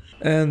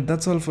 And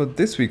that's all for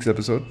this week's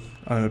episode.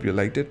 I hope you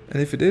liked it.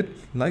 And if you did,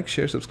 like,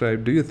 share,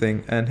 subscribe, do your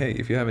thing. And hey,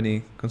 if you have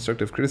any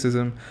constructive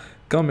criticism,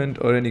 comment,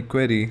 or any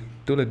query,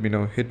 do let me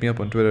know. Hit me up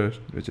on Twitter,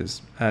 which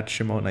is at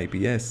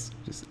ShimonIPS,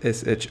 which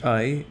is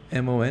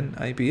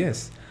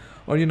SHIMONIPS.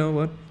 Or you know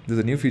what? There's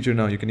a new feature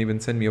now. You can even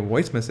send me a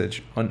voice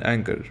message on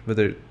Anchor,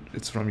 whether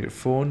it's from your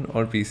phone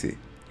or PC. You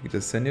can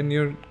just send in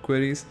your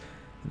queries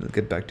and I'll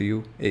get back to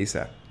you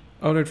ASAP.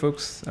 Alright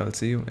folks, I will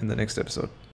see you in the next episode.